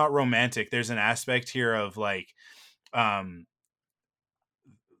if it's not romantic, there's an aspect here of um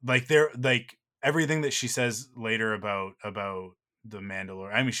like there like everything that she says later about the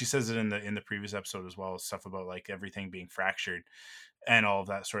Mandalore. I mean, she says it in the previous episode as well, stuff about like everything being fractured and all of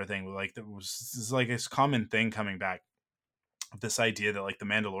that sort of thing. Like there was this like this common thing coming back, this idea that like the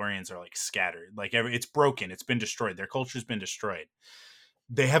Mandalorians are like scattered, like it's broken, it's been destroyed, their culture's been destroyed,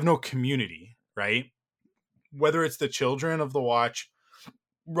 they have no community, right? Whether it's the children of the Watch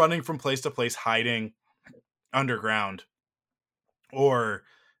running from place to place, hiding underground, or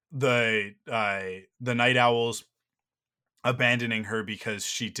the Night Owls abandoning her because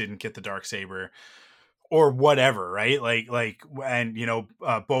she didn't get the dark saber, or whatever, right? And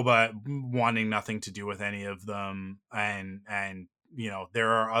Boba wanting nothing to do with any of them, and there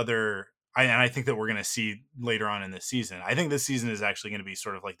are other. And I think that we're going to see later on in this season. I think this season is actually going to be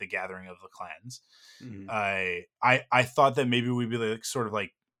sort of like the gathering of the clans. Mhm. I thought that maybe we'd be like sort of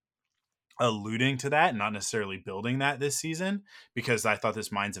like alluding to that, not necessarily building that this season, because I thought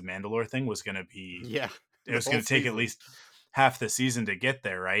this Minds of Mandalore thing was going to be, Yeah. it The was whole going to take at season. least half the season to get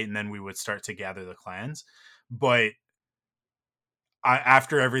there, right? And then we would start to gather the clans. But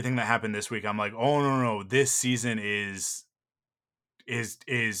after everything that happened this week, I'm like, oh no, this season is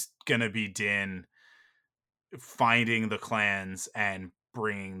gonna be Din finding the clans and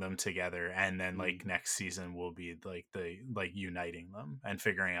bringing them together, and then Mhm. like next season will be like the like uniting them and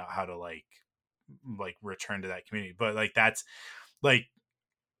figuring out how to like return to that community. But like that's like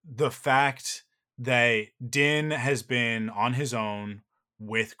the fact that Din has been on his own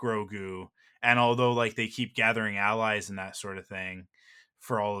with Grogu, and although like they keep gathering allies and that sort of thing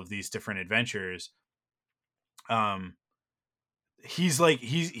for all of these different adventures, um he's like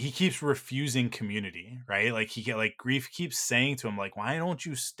he keeps refusing community, right? Like Grief keeps saying to him like, why don't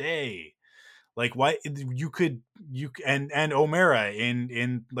you stay? Like, why and Omera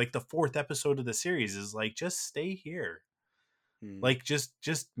in like the 4th episode of the series is like, just stay here. Like, just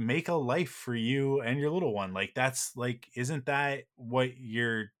make a life for you and your little one. Like, that's like, isn't that what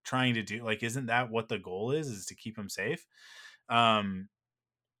you're trying to do? Like, isn't that what the goal is to keep him safe? And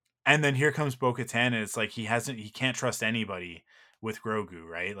then here comes Bo-Katan, and it's like he can't trust anybody with Grogu,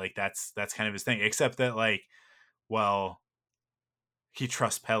 right? Like, that's kind of his thing, except that, like, well, he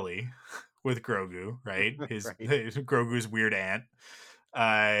trusts Peli with Grogu, right? His Right. Grogu's weird aunt,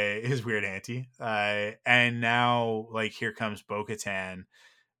 his weird auntie, and now like here comes Bo-Katan,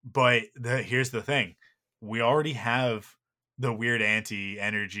 but here's the thing: we already have the weird auntie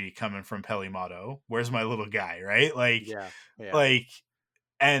energy coming from Peli Motto. Where's my little guy, right? Yeah. Like,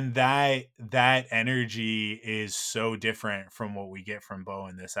 and that energy is so different from what we get from Bo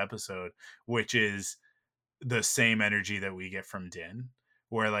in this episode, which is the same energy that we get from Din,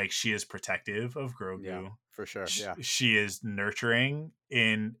 where like she is protective of Yeah, Grogu. for sure. Yeah. She is nurturing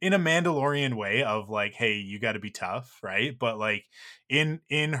in a Mandalorian way of like, hey, you got to be tough, right? But like in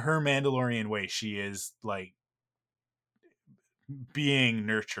her Mandalorian way, she is like being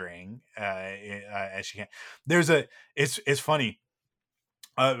nurturing as she can. There's a it's funny.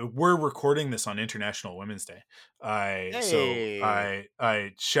 We're recording this on International Women's Day. So Hey.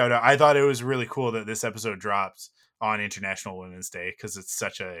 I shout out. I thought it was really cool that this episode dropped on International Women's Day because it's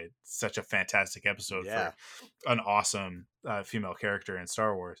such a fantastic episode Yeah. for an awesome female character in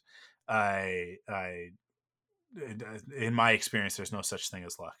Star Wars. I in my experience, there's no such thing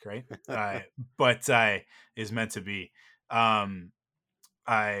as luck, right? But is meant to be. Um,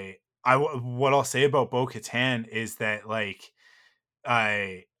 what I'll say about Bo-Katan is that like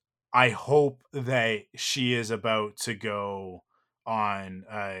I I hope that she is about to go on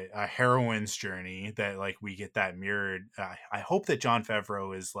a heroine's journey, that like we get that mirrored. I hope that Jon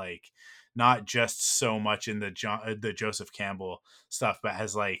Favreau is like not just so much in the Joseph Campbell stuff, but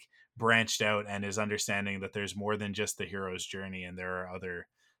has like branched out and is understanding that there's more than just the hero's journey, and there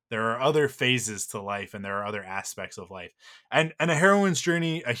are other phases to life, and there are other aspects of life, and a hero's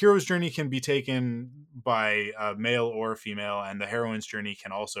journey can be taken by a male or a female, and the heroine's journey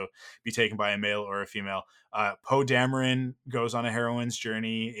can also be taken by a male or a female. Poe Dameron goes on a heroine's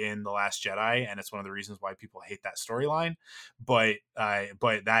journey in The Last Jedi, and it's one of the reasons why people hate that storyline. But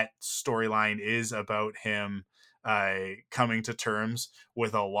that storyline is about him coming to terms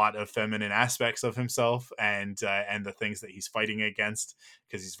with a lot of feminine aspects of himself, and the things that he's fighting against,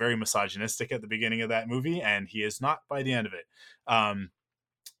 because he's very misogynistic at the beginning of that movie, and he is not by the end of it.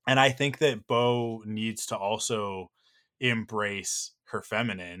 And I think that Bo needs to also embrace her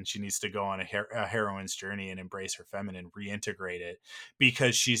feminine. She needs to go on a heroine's journey and embrace her feminine, reintegrate it,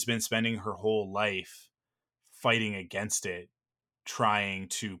 because she's been spending her whole life fighting against it, trying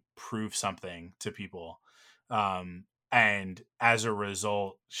to prove something to people. And as a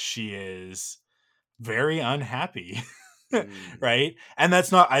result, she is very unhappy. Right? And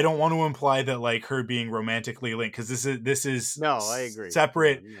that's not, I don't want to imply that like her being romantically linked, because this is No, I agree.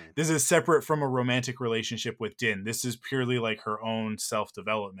 separate. No. This is separate from a romantic relationship with Din. This is purely like her own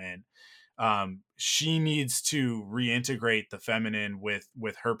self-development. She needs to reintegrate the feminine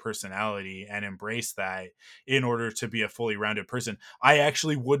with her personality and embrace that in order to be a fully rounded person. I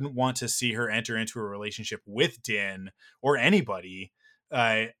actually wouldn't want to see her enter into a relationship with Din or anybody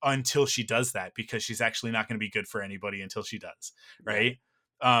until she does that, because she's actually not going to be good for anybody until she does, right?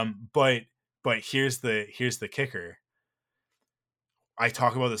 Yeah. But here's the kicker. I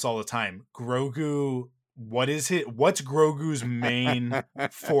talk about this all the time. Grogu, what's Grogu's main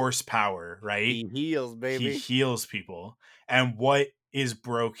force power, right? He heals, baby. He heals people. And what is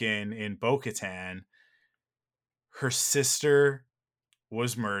broken in Bo-Katan? Her sister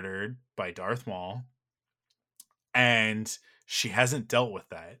was murdered by Darth Maul, and she hasn't dealt with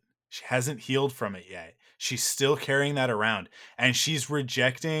that. She hasn't healed from it yet. She's still carrying that around, and she's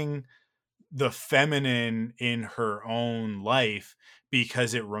rejecting the feminine in her own life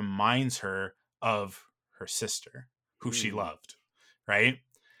because it reminds her of her sister, who she loved, right?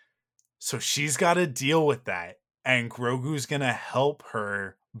 So she's got to deal with that, and Grogu's going to help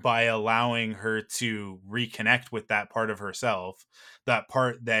her by allowing her to reconnect with that part of herself, that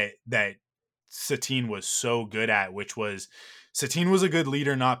part that Satine was so good at, which was, Satine was a good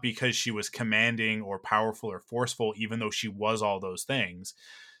leader not because she was commanding or powerful or forceful, even though she was all those things.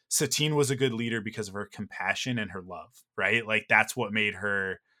 Satine was a good leader because of her compassion and her love, right? Like that's what made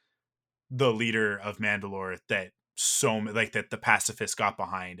her the leader of Mandalore that so like that the pacifists got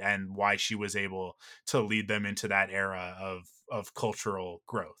behind, and why she was able to lead them into that era of cultural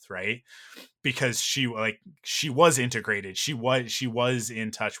growth, right? Because she was integrated, she was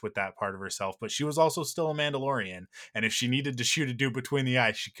in touch with that part of herself, but she was also still a Mandalorian, and if she needed to shoot a dude between the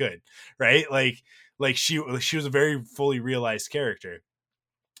eyes, she could, right? Like she was a very fully realized character.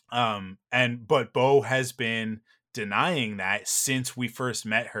 But Bo has been denying that since we first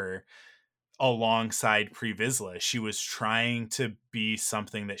met her alongside Pre Vizsla. She was trying to be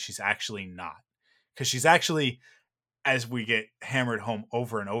something that she's actually not, because she's actually, as we get hammered home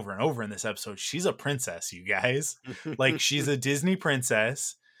over and over and over in this episode, she's a princess, you guys. Like, she's a Disney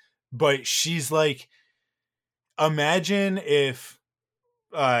princess, but she's like, imagine if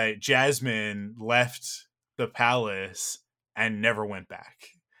Jasmine left the palace and never went back.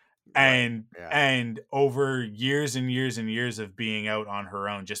 And Right. Yeah. and over years and years and years of being out on her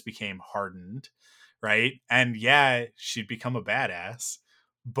own, just became hardened, right? And yeah, she'd become a badass,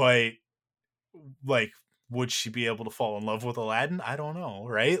 but like, would she be able to fall in love with Aladdin? I don't know,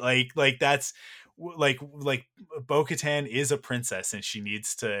 right? Like that's like Bo-Katan is a princess, and she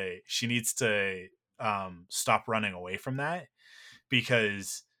needs to stop running away from that,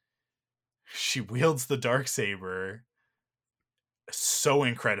 because she wields the Darksaber so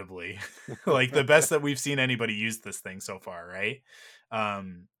incredibly. Like, the best that we've seen anybody use this thing so far, right?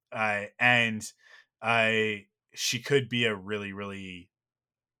 And I she could be a really, really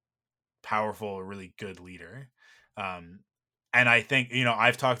powerful, a really good leader. And I think,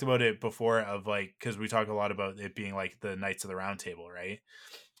 I've talked about it before, of like, because we talk a lot about it being like the Knights of the Round Table, right?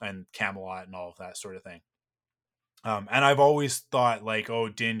 And Camelot and all of that sort of thing. And I've always thought like, oh,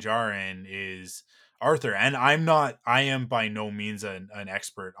 Din Djarin is Arthur, and I am by no means an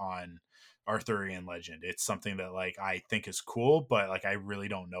expert on Arthurian legend. It's something that like I think is cool, but like I really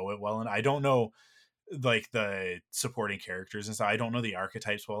don't know it well, and I don't know like the supporting characters and stuff. I don't know the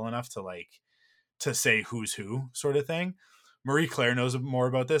archetypes well enough to say who's who, sort of thing. Marie Claire knows more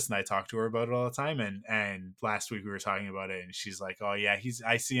about this, and I talk to her about it all the time. And last week we were talking about it, and she's like, "Oh yeah,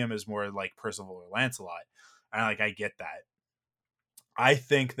 I see him as more like Percival or Lancelot." And like, I get that. I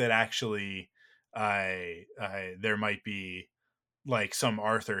think that actually, there might be like some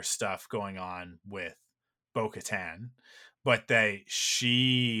Arthur stuff going on with Bo-Katan, but that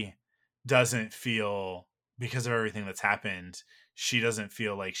she doesn't feel, because of everything that's happened, she doesn't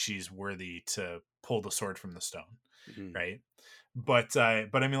feel like she's worthy to pull the sword from the stone, right? But I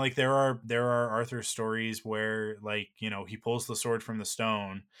mean, like, there are Arthur stories where, like, he pulls the sword from the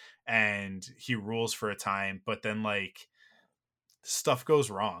stone and he rules for a time, but then like stuff goes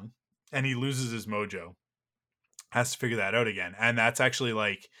wrong and he loses his mojo, has to figure that out again. And that's actually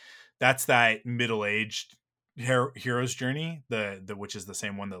like, that's that middle-aged hero's journey, the which is the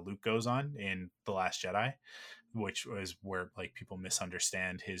same one that Luke goes on in The Last Jedi, which was where like people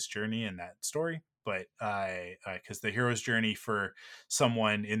misunderstand his journey in that story. But because the hero's journey for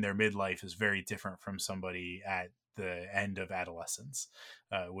someone in their midlife is very different from somebody at the end of adolescence,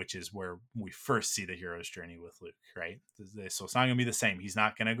 which is where we first see the hero's journey with Luke, right? So it's not going to be the same. He's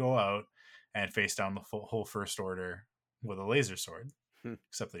not going to go out and face down the whole First Order with a laser sword,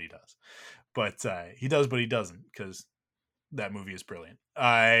 except that he does. But he does, but he doesn't, because that movie is brilliant.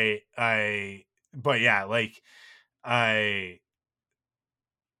 But yeah, like,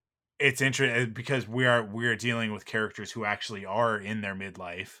 it's interesting because we are dealing with characters who actually are in their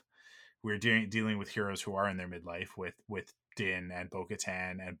midlife. We're dealing with heroes who are in their midlife, with Din and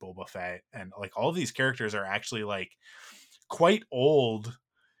Bo-Katan and Boba Fett, and like all of these characters are actually like quite old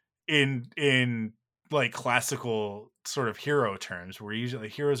in like classical sort of hero terms, where usually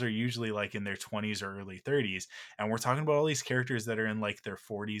heroes are usually like in their 20s or early 30s, and we're talking about all these characters that are in like their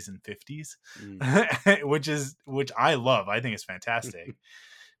 40s and 50s, which I love. I think it's fantastic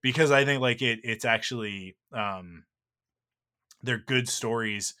because I think like it's actually they're good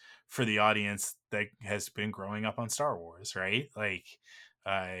stories for the audience that has been growing up on Star Wars, right? Like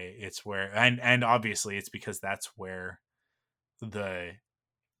it's where, and obviously it's because that's where the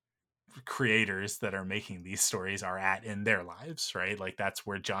creators that are making these stories are at in their lives, right? Like that's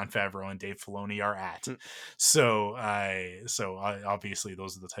where Jon Favreau and Dave Filoni are at. So obviously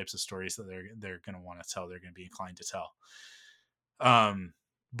those are the types of stories that they're going to want to tell, they're going to be inclined to tell.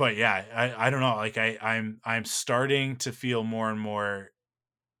 But yeah, I don't know, like I'm starting to feel more and more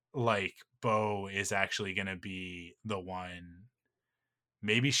like Bo is actually going to be the one.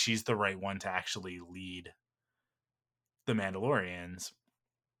 Maybe she's the right one to actually lead the Mandalorians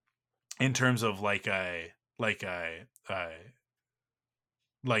in terms of like like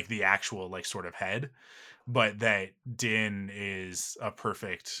the actual like sort of head, but that Din is a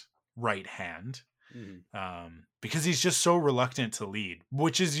perfect right hand, because he's just so reluctant to lead,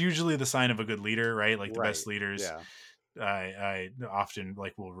 which is usually the sign of a good leader, right? Like the best leaders, Yeah. I often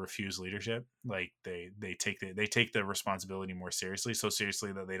like will refuse leadership. Like they take the responsibility more seriously, so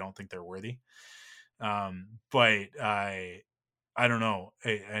seriously that they don't think they're worthy. But I don't know,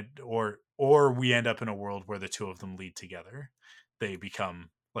 or we end up in a world where the two of them lead together. They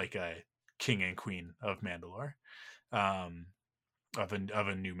become like a king and queen of Mandalore, of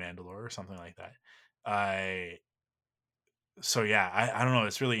a new Mandalore or something like that. So yeah, I don't know.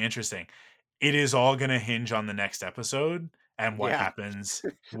 It's really interesting. It is all going to hinge on the next episode and what Yeah. happens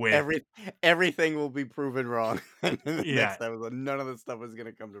with Everything will be proven wrong in the yeah. next episode. None of this stuff is going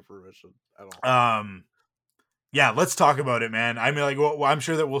to come to fruition at all. Yeah, let's talk about it, man. I mean, like, well, I'm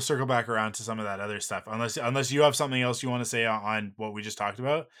sure that we'll circle back around to some of that other stuff, unless you have something else you want to say on what we just talked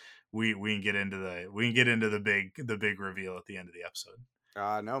about. We can get into the big reveal at the end of the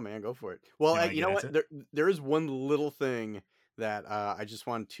episode. No, man, go for it. Well, you know what? There is one little thing that I just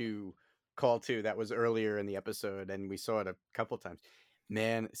want to call to that was earlier in the episode, and we saw it a couple times.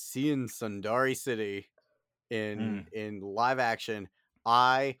 Man, seeing Sundari City in live action,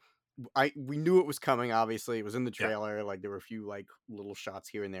 we knew it was coming. Obviously, it was in the trailer. Like there were a few like little shots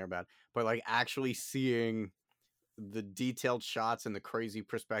here and there about, but like actually seeing the detailed shots and the crazy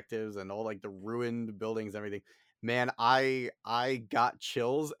perspectives and all like the ruined buildings and everything, man, I got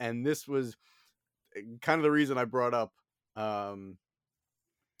chills. And this was kind of the reason I brought up Saw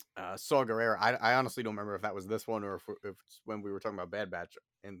Gerrera. I honestly don't remember if that was this one or if it's when we were talking about Bad Batch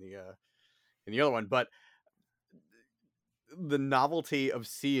in the other one, but the novelty of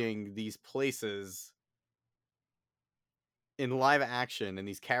seeing these places in live action and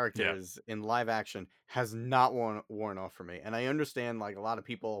these characters in live action has not worn off for me. And I understand like a lot of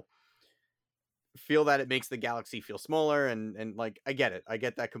people feel that it makes the galaxy feel smaller, and like I get it. I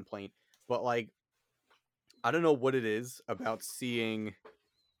get that complaint. But like I don't know what it is about seeing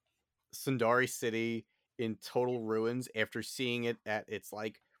Sundari City in total ruins after seeing it at its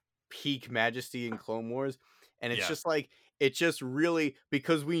like peak majesty in Clone Wars. And it's just like it just really,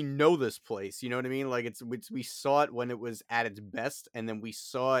 because we know this place, you know what I mean? Like it's we saw it when it was at its best, and then we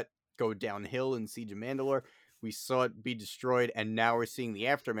saw it go downhill in Siege of Mandalore. We saw it be destroyed, and now we're seeing the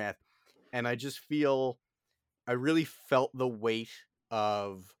aftermath. And I just feel, I really felt the weight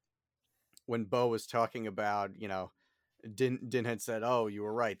of when Bo was talking about, Din had said, "Oh, you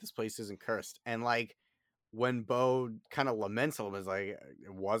were right. This place isn't cursed." And like when Bo kind of laments him, is like,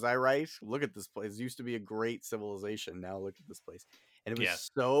 "Was I right? Look at this place. It used to be a great civilization. Now look at this place." And it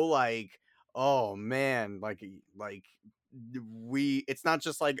was so like, oh man, like it's not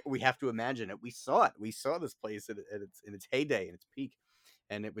just like we have to imagine it. We saw it. We saw this place at its heyday and its peak,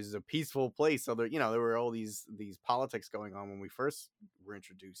 and it was a peaceful place. So there were all these politics going on when we first were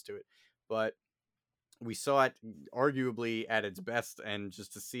introduced to it, but we saw it arguably at its best, and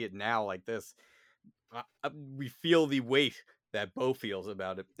just to see it now like this, we feel the weight that Bo feels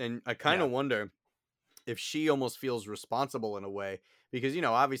about it. And I kind of wonder if she almost feels responsible in a way, because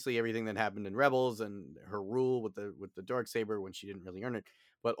obviously everything that happened in Rebels and her rule with the Darksaber when she didn't really earn it,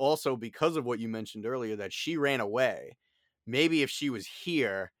 but also because of what you mentioned earlier, that she ran away. Maybe if she was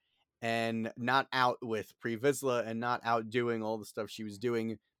here and not out with Pre Vizsla and not out doing all the stuff she was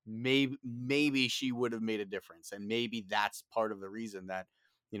doing, maybe she would have made a difference. And maybe that's part of the reason that,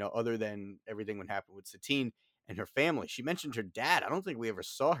 other than everything that happened with Satine and her family. She mentioned her dad. I don't think we ever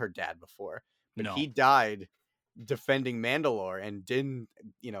saw her dad before, but he died defending Mandalore, and didn't,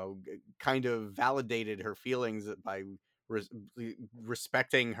 kind of validated her feelings by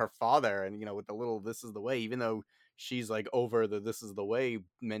respecting her father. And, with the little, this is the way, even though she's like over the this is the way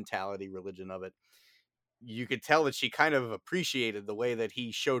mentality religion of it, you could tell that she kind of appreciated the way that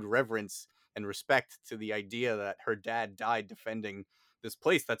he showed reverence and respect to the idea that her dad died defending this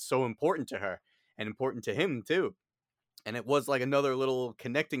place that's so important to her and important to him too. And it was like another little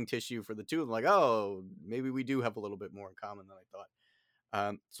connecting tissue for the two of them. Like, oh, maybe we do have a little bit more in common than I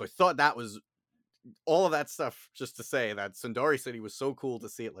thought. So I thought that was all of that stuff just to say that Sundari City was so cool to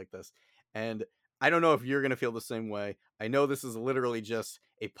see it like this. And I don't know if you're going to feel the same way. I know this is literally just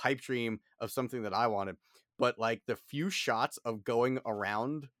a pipe dream of something that I wanted, but like the few shots of going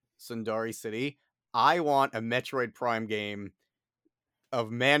around Sundari City, I want a Metroid Prime game of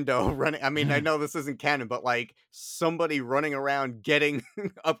Mando running. I mean, I know this isn't canon, but like somebody running around getting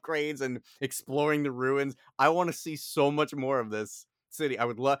upgrades and exploring the ruins. I want to see so much more of this city. I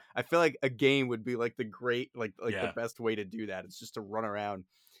feel like a game would be like the great, the best way to do that. It's just to run around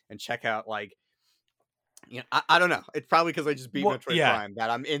and check out, like, I don't know. It's probably because I just beat Metroid Prime that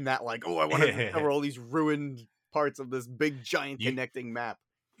I'm in that, like, oh, I want to cover all these ruined parts of this big giant connecting map.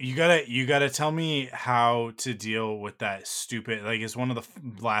 You gotta tell me how to deal with that stupid, like, it's one of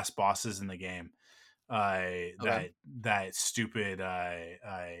the last bosses in the game. Okay. That stupid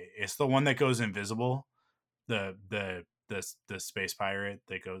it's the one that goes invisible. The space pirate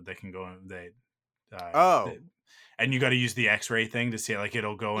that can go Oh, and you got to use the X-ray thing to see, like,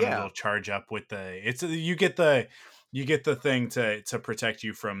 it'll go and yeah. it'll charge up with the, it's you get the thing to protect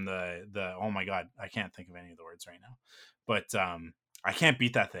you from the oh my god, I can't think of any of the words right now, but I can't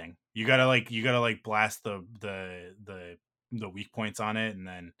beat that thing. You gotta like blast the weak points on it, and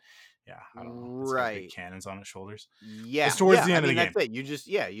then yeah, I don't know, it's got big Right. cannons on its shoulders. It's Yeah. towards Yeah. the I end of the mean, game. that's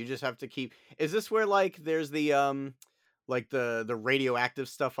it. You just have to keep. Is this where like there's the like the radioactive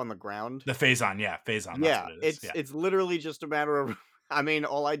stuff on the ground? The Phazon, yeah, Phazon, that's Yeah, what it is. Yeah, it's literally just a matter of I mean,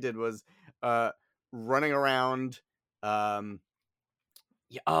 all I did was uh running around yeah,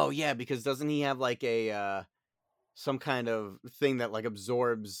 oh yeah, because doesn't he have like a some kind of thing that like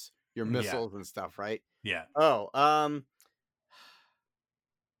absorbs your yeah, missiles and stuff, right? yeah. Oh, it'll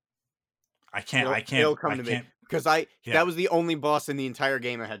I come to me can't. because I that Yeah, was the only boss in the entire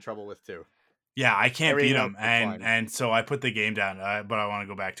game I had trouble with too. yeah, I can't beat Everything else him, was fine. and so I put the game down, but I want to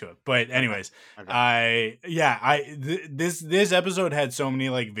go back to it. But Okay. anyways, Okay. I yeah, this episode had so many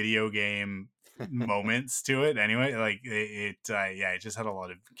like video game moments to it. Anyway, like yeah, it just had a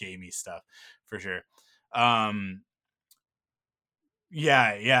lot of gamey stuff for sure. Um,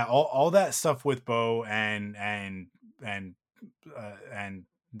 yeah, all that stuff with Bo and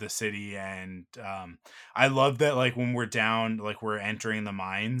the city, and I love that, like, when we're down, like, we're entering the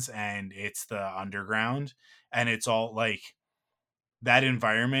mines and it's the underground, and it's all like that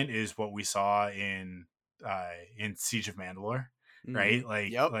environment is what we saw in Siege of Mandalore, right?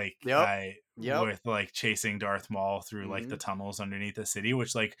 Mhm. Yep. Like Yep. I Yep. with like chasing Darth Maul through like the Mhm. tunnels underneath the city,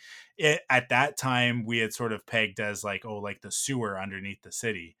 which like at that time we had sort of pegged as like, oh, like the sewer underneath the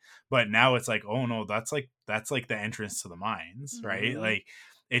city, but now it's like, oh no, that's like the entrance to the mines, right? Mhm. Like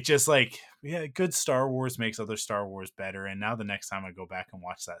it just like, yeah, good Star Wars makes other Star Wars better, and now the next time I go back and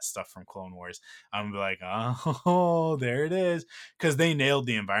watch that stuff from Clone Wars, I'm gonna be like, oh, there it is, because they nailed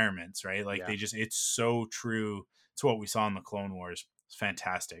the environments, right? Like Yeah. they just, it's so true to what we saw in the Clone Wars. It's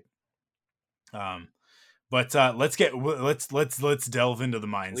fantastic. Um, but let's delve into the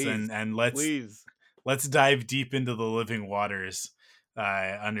mines, Please. and Please. let's dive deep into the living waters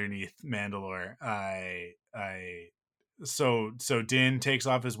underneath Mandalore. I so Din takes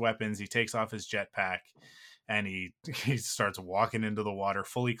off his weapons, he takes off his jetpack, and he starts walking into the water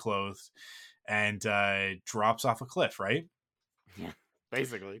fully clothed, and drops off a cliff, right? Yeah.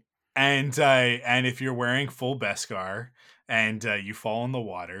 Basically. And if you're wearing full Beskar and you fall in the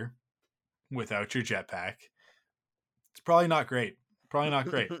water without your jetpack, it's probably not great. Probably not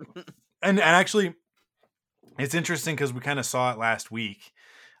great. And actually, it's interesting because we kind of saw it last week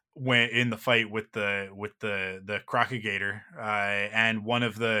when in the fight with the Crocagator, and one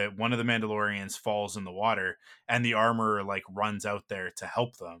of the Mandalorians falls in the water, and the armorer like runs out there to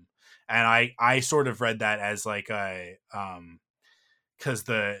help them, and I sort of read that as like a because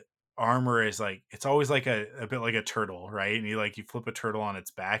the armor is like, it's always like a bit like a turtle, right? And you flip a turtle on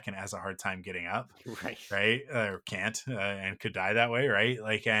its back and it has a hard time getting up, Right. right? Or can't, and could die that way, right?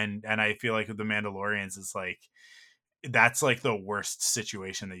 Like, and I feel like with the Mandalorians, it's like that's like the worst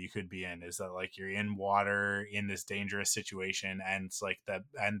situation that you could be in, is that like you're in water in this dangerous situation, and it's like the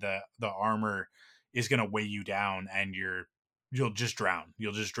armor is gonna weigh you down, and you'll just drown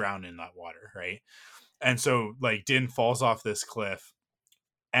in that water, right? And so like Din falls off this cliff,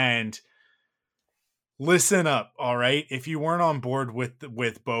 and listen up, all right? If you weren't on board with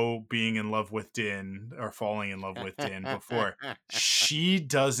Bo being in love with Din, or falling in love with Din before, she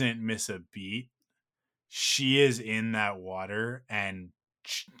doesn't miss a beat. She is in that water and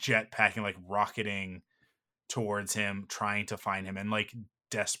jetpacking, like rocketing towards him, trying to find him, and like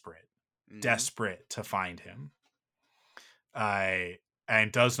desperate, Mhm. desperate to find him. I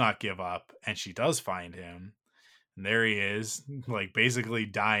and does not give up, and she does find him. And there he is, like basically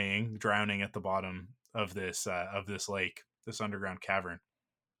dying, drowning at the bottom of this lake, this underground cavern.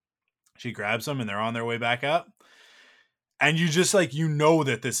 She grabs him, and they're on their way back up. And you just like, you know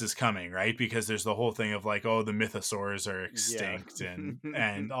that this is coming, right? Because there's the whole thing of like, oh, the mythosaurs are Yeah. extinct,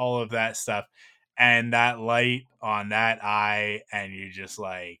 and all of that stuff, and that light on that eye, and you just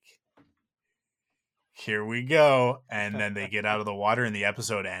like, here we go. And then they get out of the water and the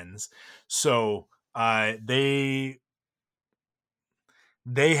episode ends. So they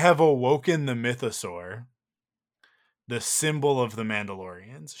have awoken the mythosaur, the symbol of the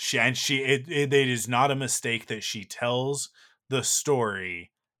Mandalorians. It is not a mistake that she tells the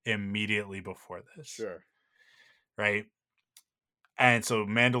story immediately before this, Sure. right? And so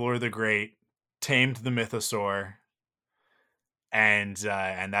Mandalore the Great tamed the mythosaur, and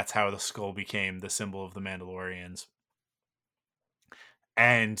that's how the skull became the symbol of the Mandalorians.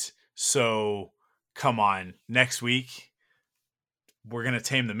 And so, come on, next week we're gonna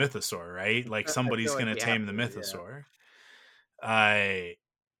tame the mythosaur, right? Like I somebody's feel like gonna we have tame the to, yeah. mythosaur.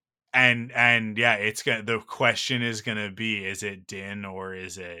 And yeah, it's gonna. The question is gonna be: is it Din or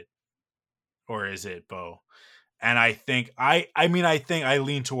is it Bo? And I think I think I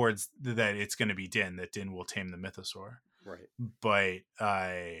lean towards that it's gonna be Din. That Din will tame the mythosaur. Right.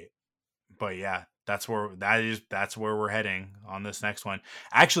 But yeah, that's where we're heading on this next one.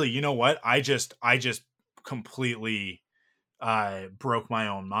 Actually, you know what? I just completely broke my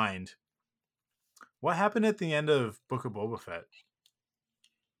own mind. What happened at the end of Book of Boba Fett?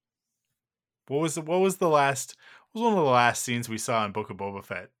 What was the last? What was one of the last scenes we saw in Book of Boba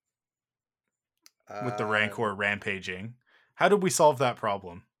Fett with the Rancor rampaging? How did we solve that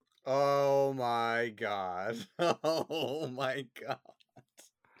problem? Oh my god. Oh my god.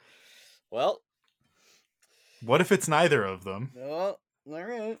 Well, What if it's neither of them? all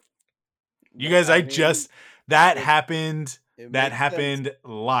right. You guys, that it- happened. it That makes sense. happened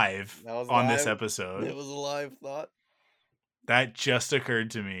live That was on this live. episode. It was a live thought. That just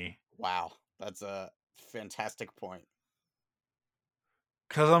occurred to me. Wow, that's a fantastic point.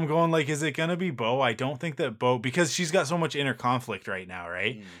 Because I'm going like, is it gonna be Bo? I don't think that Bo, because she's got so much inner conflict right now,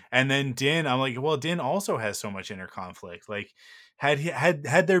 right? And then Din, I'm like, well, Din also has so much inner conflict. Like,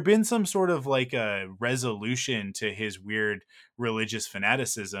 had there been some sort of like a resolution to his weird religious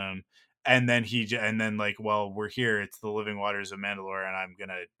fanaticism, and then like, well, we're here. It's the living waters of Mandalore, and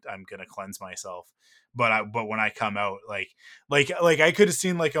I'm gonna cleanse myself. But when I come out, like I could have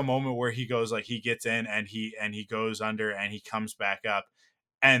seen like a moment where he goes, like, he gets in and he goes under and he comes back up,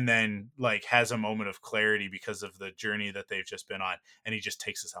 and then like has a moment of clarity because of the journey that they've just been on, and he just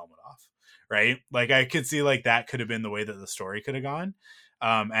takes his helmet off, right? Like, I could see like that could have been the way that the story could have gone.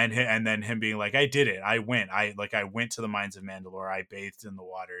 And then him being like, I did it, I went to the mines of Mandalore, I bathed in the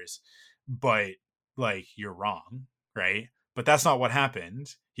waters, but like, you're wrong, right? But that's not what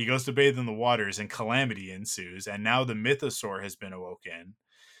happened. He goes to bathe in the waters and calamity ensues, and now the mythosaur has been awoken.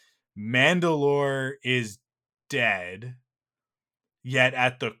 Mandalore is dead. Yet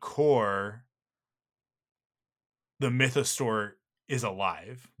at the core, the mythosaur is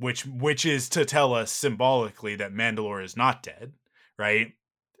alive, which is to tell us symbolically that Mandalore is not dead, right?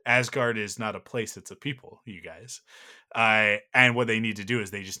 Asgard is not a place; it's a people, you guys. And what they need to do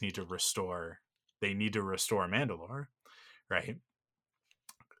is they just need to restore. They need to restore Mandalore, right?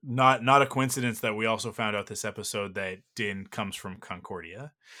 Not a coincidence that we also found out this episode that Din comes from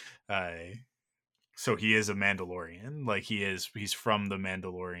Concordia. So he is a Mandalorian. Like, he's from the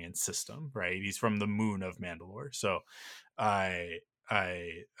Mandalorian system, right? He's from the moon of Mandalore. So I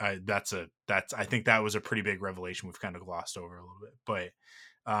that's I think that was a pretty big revelation we've kind of glossed over a little bit.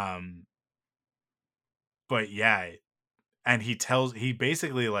 But yeah, and he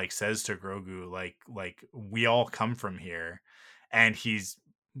basically like says to Grogu, like we all come from here, and he's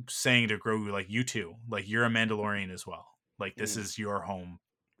saying to Grogu, like, you too, like, you're a Mandalorian as well. Like, this is your home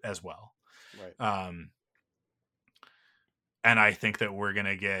as well. Right. And I think that we're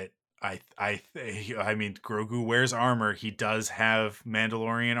gonna get. I mean, Grogu wears armor. He does have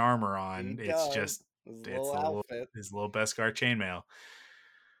Mandalorian armor on. It's just his little Beskar chainmail.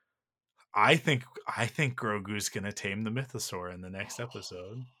 I think Grogu's gonna tame the mythosaur in the next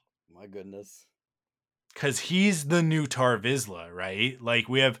episode. My goodness. Because he's the new Tar Vizsla, right? Like,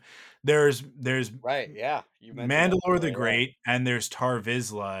 there's Right, yeah. You Mandalore the Great, and there's Tar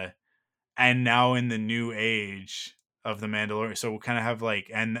Vizsla, and now in the new age of the Mandalorian, so we'll kind of have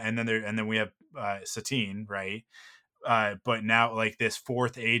like, and then we have Satine, right? But now, like, this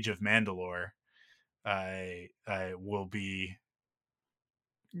fourth age of Mandalore, will be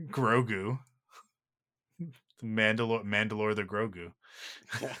Grogu, Mandalore the Grogu.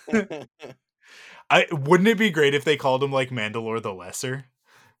 Wouldn't it be great if they called him like Mandalore the Lesser,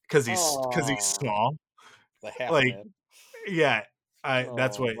 because he's small, the half like, man. yeah.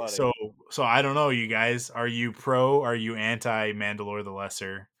 That's what. Buddy. So I don't know, you guys. Are you pro? Are you anti Mandalore the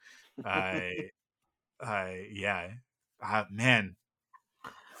Lesser? Yeah. Man,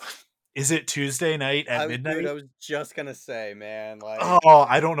 is it Tuesday night at midnight? Dude, I was just gonna say, man. Like, Oh,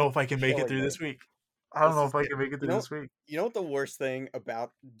 I don't know if I can make it through this week. I don't know if I can make it through this week. You know what the worst thing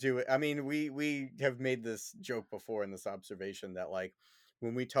about I mean, we have made this joke before in this observation that, like,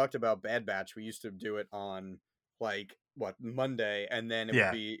 when we talked about Bad Batch, we used to do it on, like, what, Monday, and then it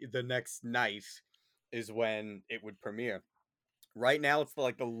would be the next night is when it would premiere. Right now, it's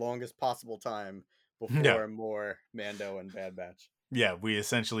like the longest possible time before more Mando and Bad Batch. Yeah, we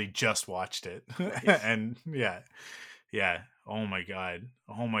essentially just watched it. Nice. And yeah. Oh my god.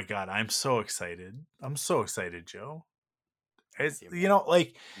 Oh my god. I'm so excited. I'm so excited, Joe. I'm with you, You man. know,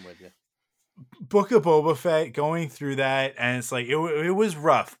 like I'm with you. Book of Boba Fett, going through that, and it's like it was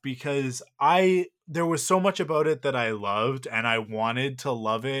rough because there was so much about it that I loved and I wanted to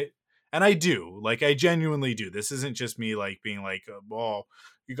love it, and I do, like, I genuinely do. This isn't just me like being like, well,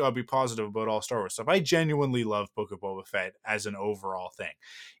 you gotta be positive about all Star Wars stuff. I genuinely love Book of Boba Fett as an overall thing.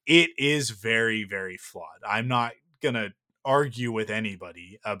 It is very, very flawed. I'm not gonna argue with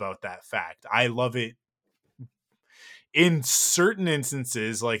anybody about that fact. I love it in certain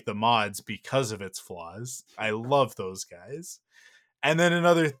instances, like the mods, because of its flaws. I love those guys. And then in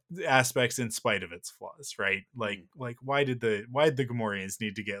other aspects, in spite of its flaws, right? Like why did the Gamorreans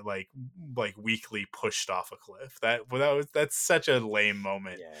need to get like weekly pushed off a cliff? That's such a lame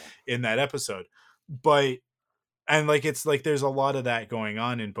moment Yeah. in that episode. But and like it's like there's a lot of that going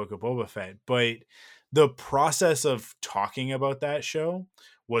on in Book of Boba Fett, but the process of talking about that show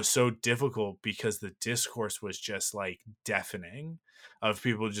was so difficult because the discourse was just like deafening, of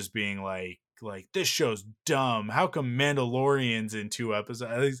people just being like this show's dumb. How come Mandalorian's in 2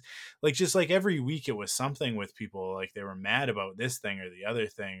 episodes? Like just like every week it was something with people, like they were mad about this thing or the other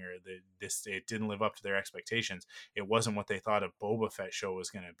thing, or this it didn't live up to their expectations. It wasn't what they thought a Boba Fett show was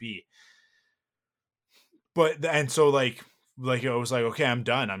going to be. But and so like I was like, okay, I'm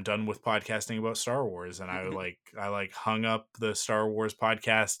done with podcasting about Star Wars, and I hung up the Star Wars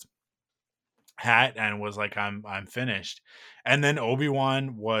podcast hat and was like, I'm finished. And then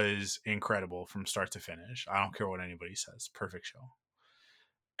Obi-Wan was incredible from start to finish. I don't care what anybody says, perfect show.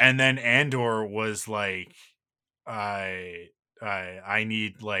 And then Andor was like, I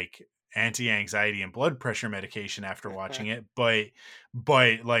need like anti-anxiety and blood pressure medication after watching it, but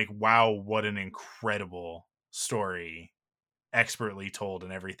like, wow, what an incredible story, expertly told,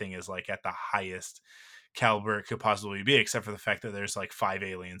 and everything is like at the highest caliber it could possibly be, except for the fact that there's like 5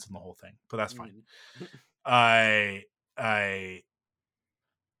 aliens in the whole thing, but that's fine. I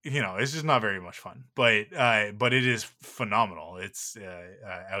it's just not very much fun, but it is phenomenal. It's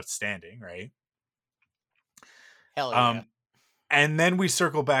outstanding, right? Hell yeah. um And then we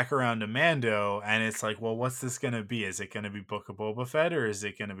circle back around to Mando, and it's like, well, what's this going to be? Is it going to be Book of Boba Fett, or is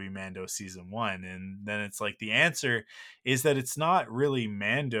it going to be Mando season 1? And then it's like, the answer is that it's not really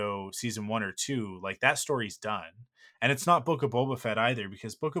Mando season 1 or 2. Like, that story's done. And it's not Book of Boba Fett either,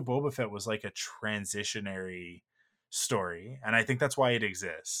 because Book of Boba Fett was like a transitionary story. And I think that's why it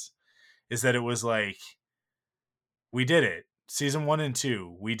exists, is that it was like, we did it. Season 1 and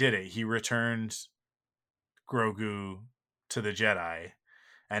 2, we did it. He returned Grogu to the Jedi,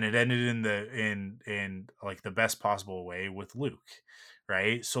 and it ended in like the best possible way with Luke,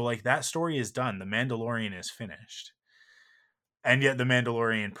 right? So like, that story is done. The Mandalorian is finished. And yet the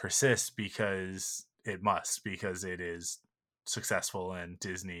Mandalorian persists because it must, because it is successful, and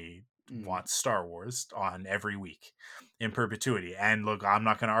Disney wants Star Wars on every week in perpetuity. And look, I'm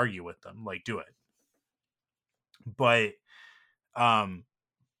not going to argue with them, like, do it. Um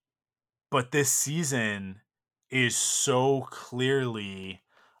but this season is so clearly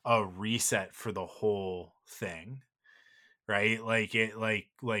a reset for the whole thing, right? Like it like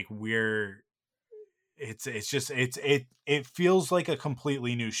we're it's just it feels like a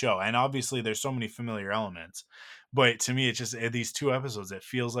completely new show, and obviously there's so many familiar elements, but to me, it's just these 2 episodes, it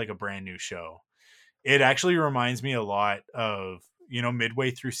feels like a brand new show. It actually reminds me a lot of,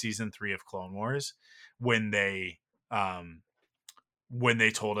 midway through season 3 of Clone Wars, when um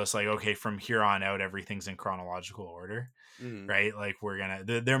they told us, like, okay, from here on out everything's in chronological order, right? Like, we're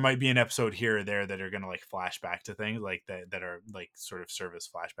gonna there might be an episode here or there that are gonna like flash back to things like that are like sort of service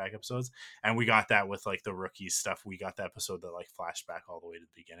flashback episodes. And we got that with like the rookies stuff. We got the episode that like flashed back all the way to the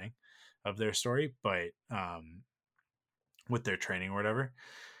beginning of their story, but with their training or whatever.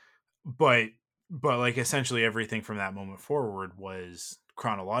 But like, essentially everything from that moment forward was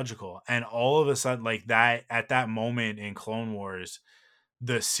chronological, and all of a sudden, like, that at that moment in Clone Wars,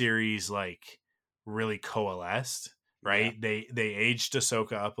 the series like really coalesced, right? They aged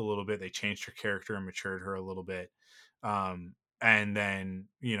Ahsoka up a little bit, they changed her character and matured her a little bit. And then,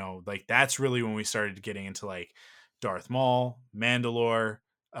 like, that's really when we started getting into like Darth Maul, Mandalore,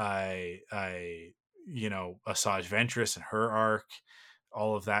 Asajj Ventress and her arc.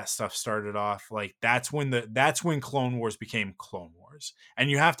 All of that stuff started off like, that's when Clone Wars became Clone Wars.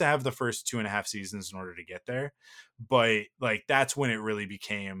 And you have to have the first 2.5 seasons in order to get there, but like, that's when it really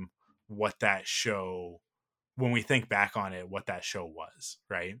became what that show, when we think back on it, what that show was,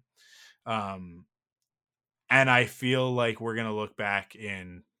 right? And I feel like we're gonna look back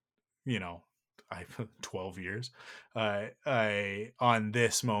in, 12 years on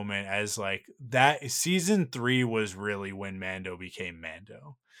this moment, as like that season 3 was really when Mando became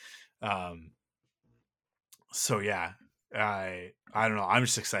Mando. So yeah, I don't know. I'm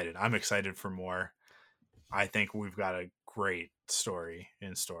just excited. I'm excited for more. I think we've got a great story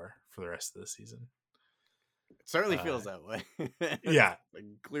in store for the rest of the season. It certainly feels that way. Yeah. Like,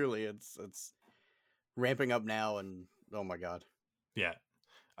 clearly it's ramping up now, and oh my God. Yeah.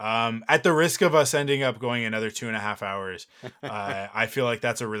 At the risk of us ending up going another 2.5 hours, I feel like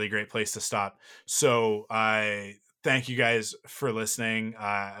that's a really great place to stop. So I thank you guys for listening.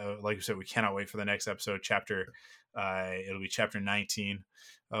 Like I said, we cannot wait for the next episode. It'll be chapter 19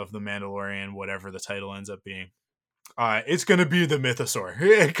 of The Mandalorian, whatever the title ends up being. It's gonna be the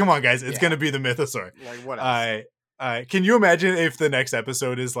Mythosaur. Come on, guys, it's gonna be the Mythosaur. Like, what else? Can you imagine if the next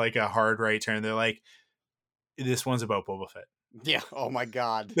episode is like a hard right turn? They're like, this one's about Boba Fett. Yeah. Oh my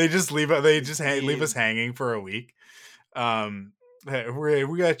God. They just leave us hanging for a week. We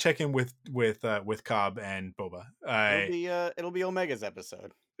gotta check in with Cobb and Boba. It'll be Omega's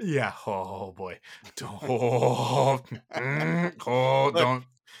episode. Yeah. Oh boy. Look, Don't.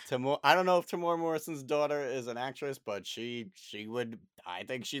 I don't know if Tamora Morrison's daughter is an actress, but she would. I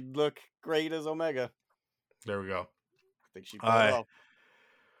think she'd look great as Omega. There we go. I think she'd play well.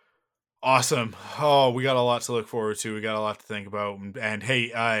 Awesome. Oh, we got a lot to look forward to. We got a lot to think about. And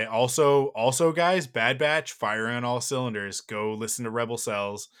hey, also guys, Bad Batch, firing on all cylinders. Go listen to Rebel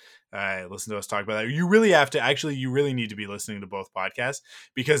Cells. Listen to us talk about that. You really need to be listening to both podcasts,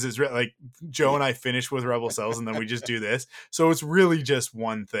 because it's like Joe and I finish with Rebel Cells and then we just do this. So it's really just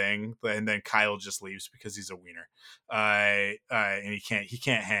one thing. And then Kyle just leaves because he's a wiener. And he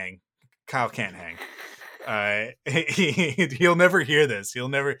can't hang. Kyle can't hang. He'll never hear this. He'll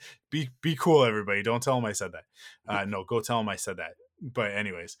never be cool, everybody. Don't tell him I said that. No, go tell him I said that. But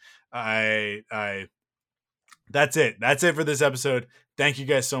anyways, that's it for this episode. Thank you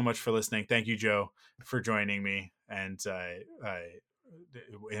guys so much for listening. Thank you, Joe, for joining me and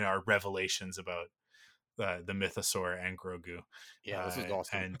in our revelations about the Mythosaur and Grogu. Yeah, this was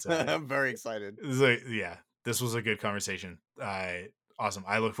awesome. And I'm very excited. This was a good conversation. Awesome.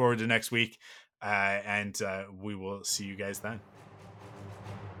 I look forward to next week. And we will see you guys then.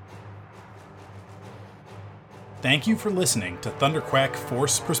 Thank you for listening to Thunderquack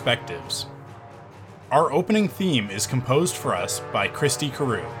Force Perspectives. Our opening theme is composed for us by Christy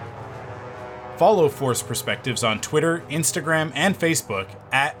Carew. Follow Force Perspectives on Twitter, Instagram, and Facebook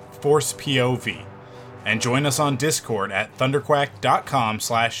at ForcePOV, and join us on Discord at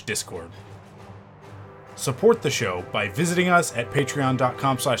thunderquack.com/Discord. Support the show by visiting us at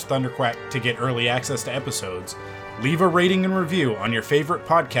patreon.com/thunderquack to get early access to episodes, leave a rating and review on your favorite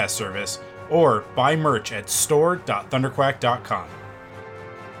podcast service, or buy merch at store.thunderquack.com.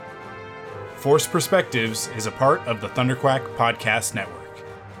 Force Perspectives is a part of the Thunderquack Podcast Network.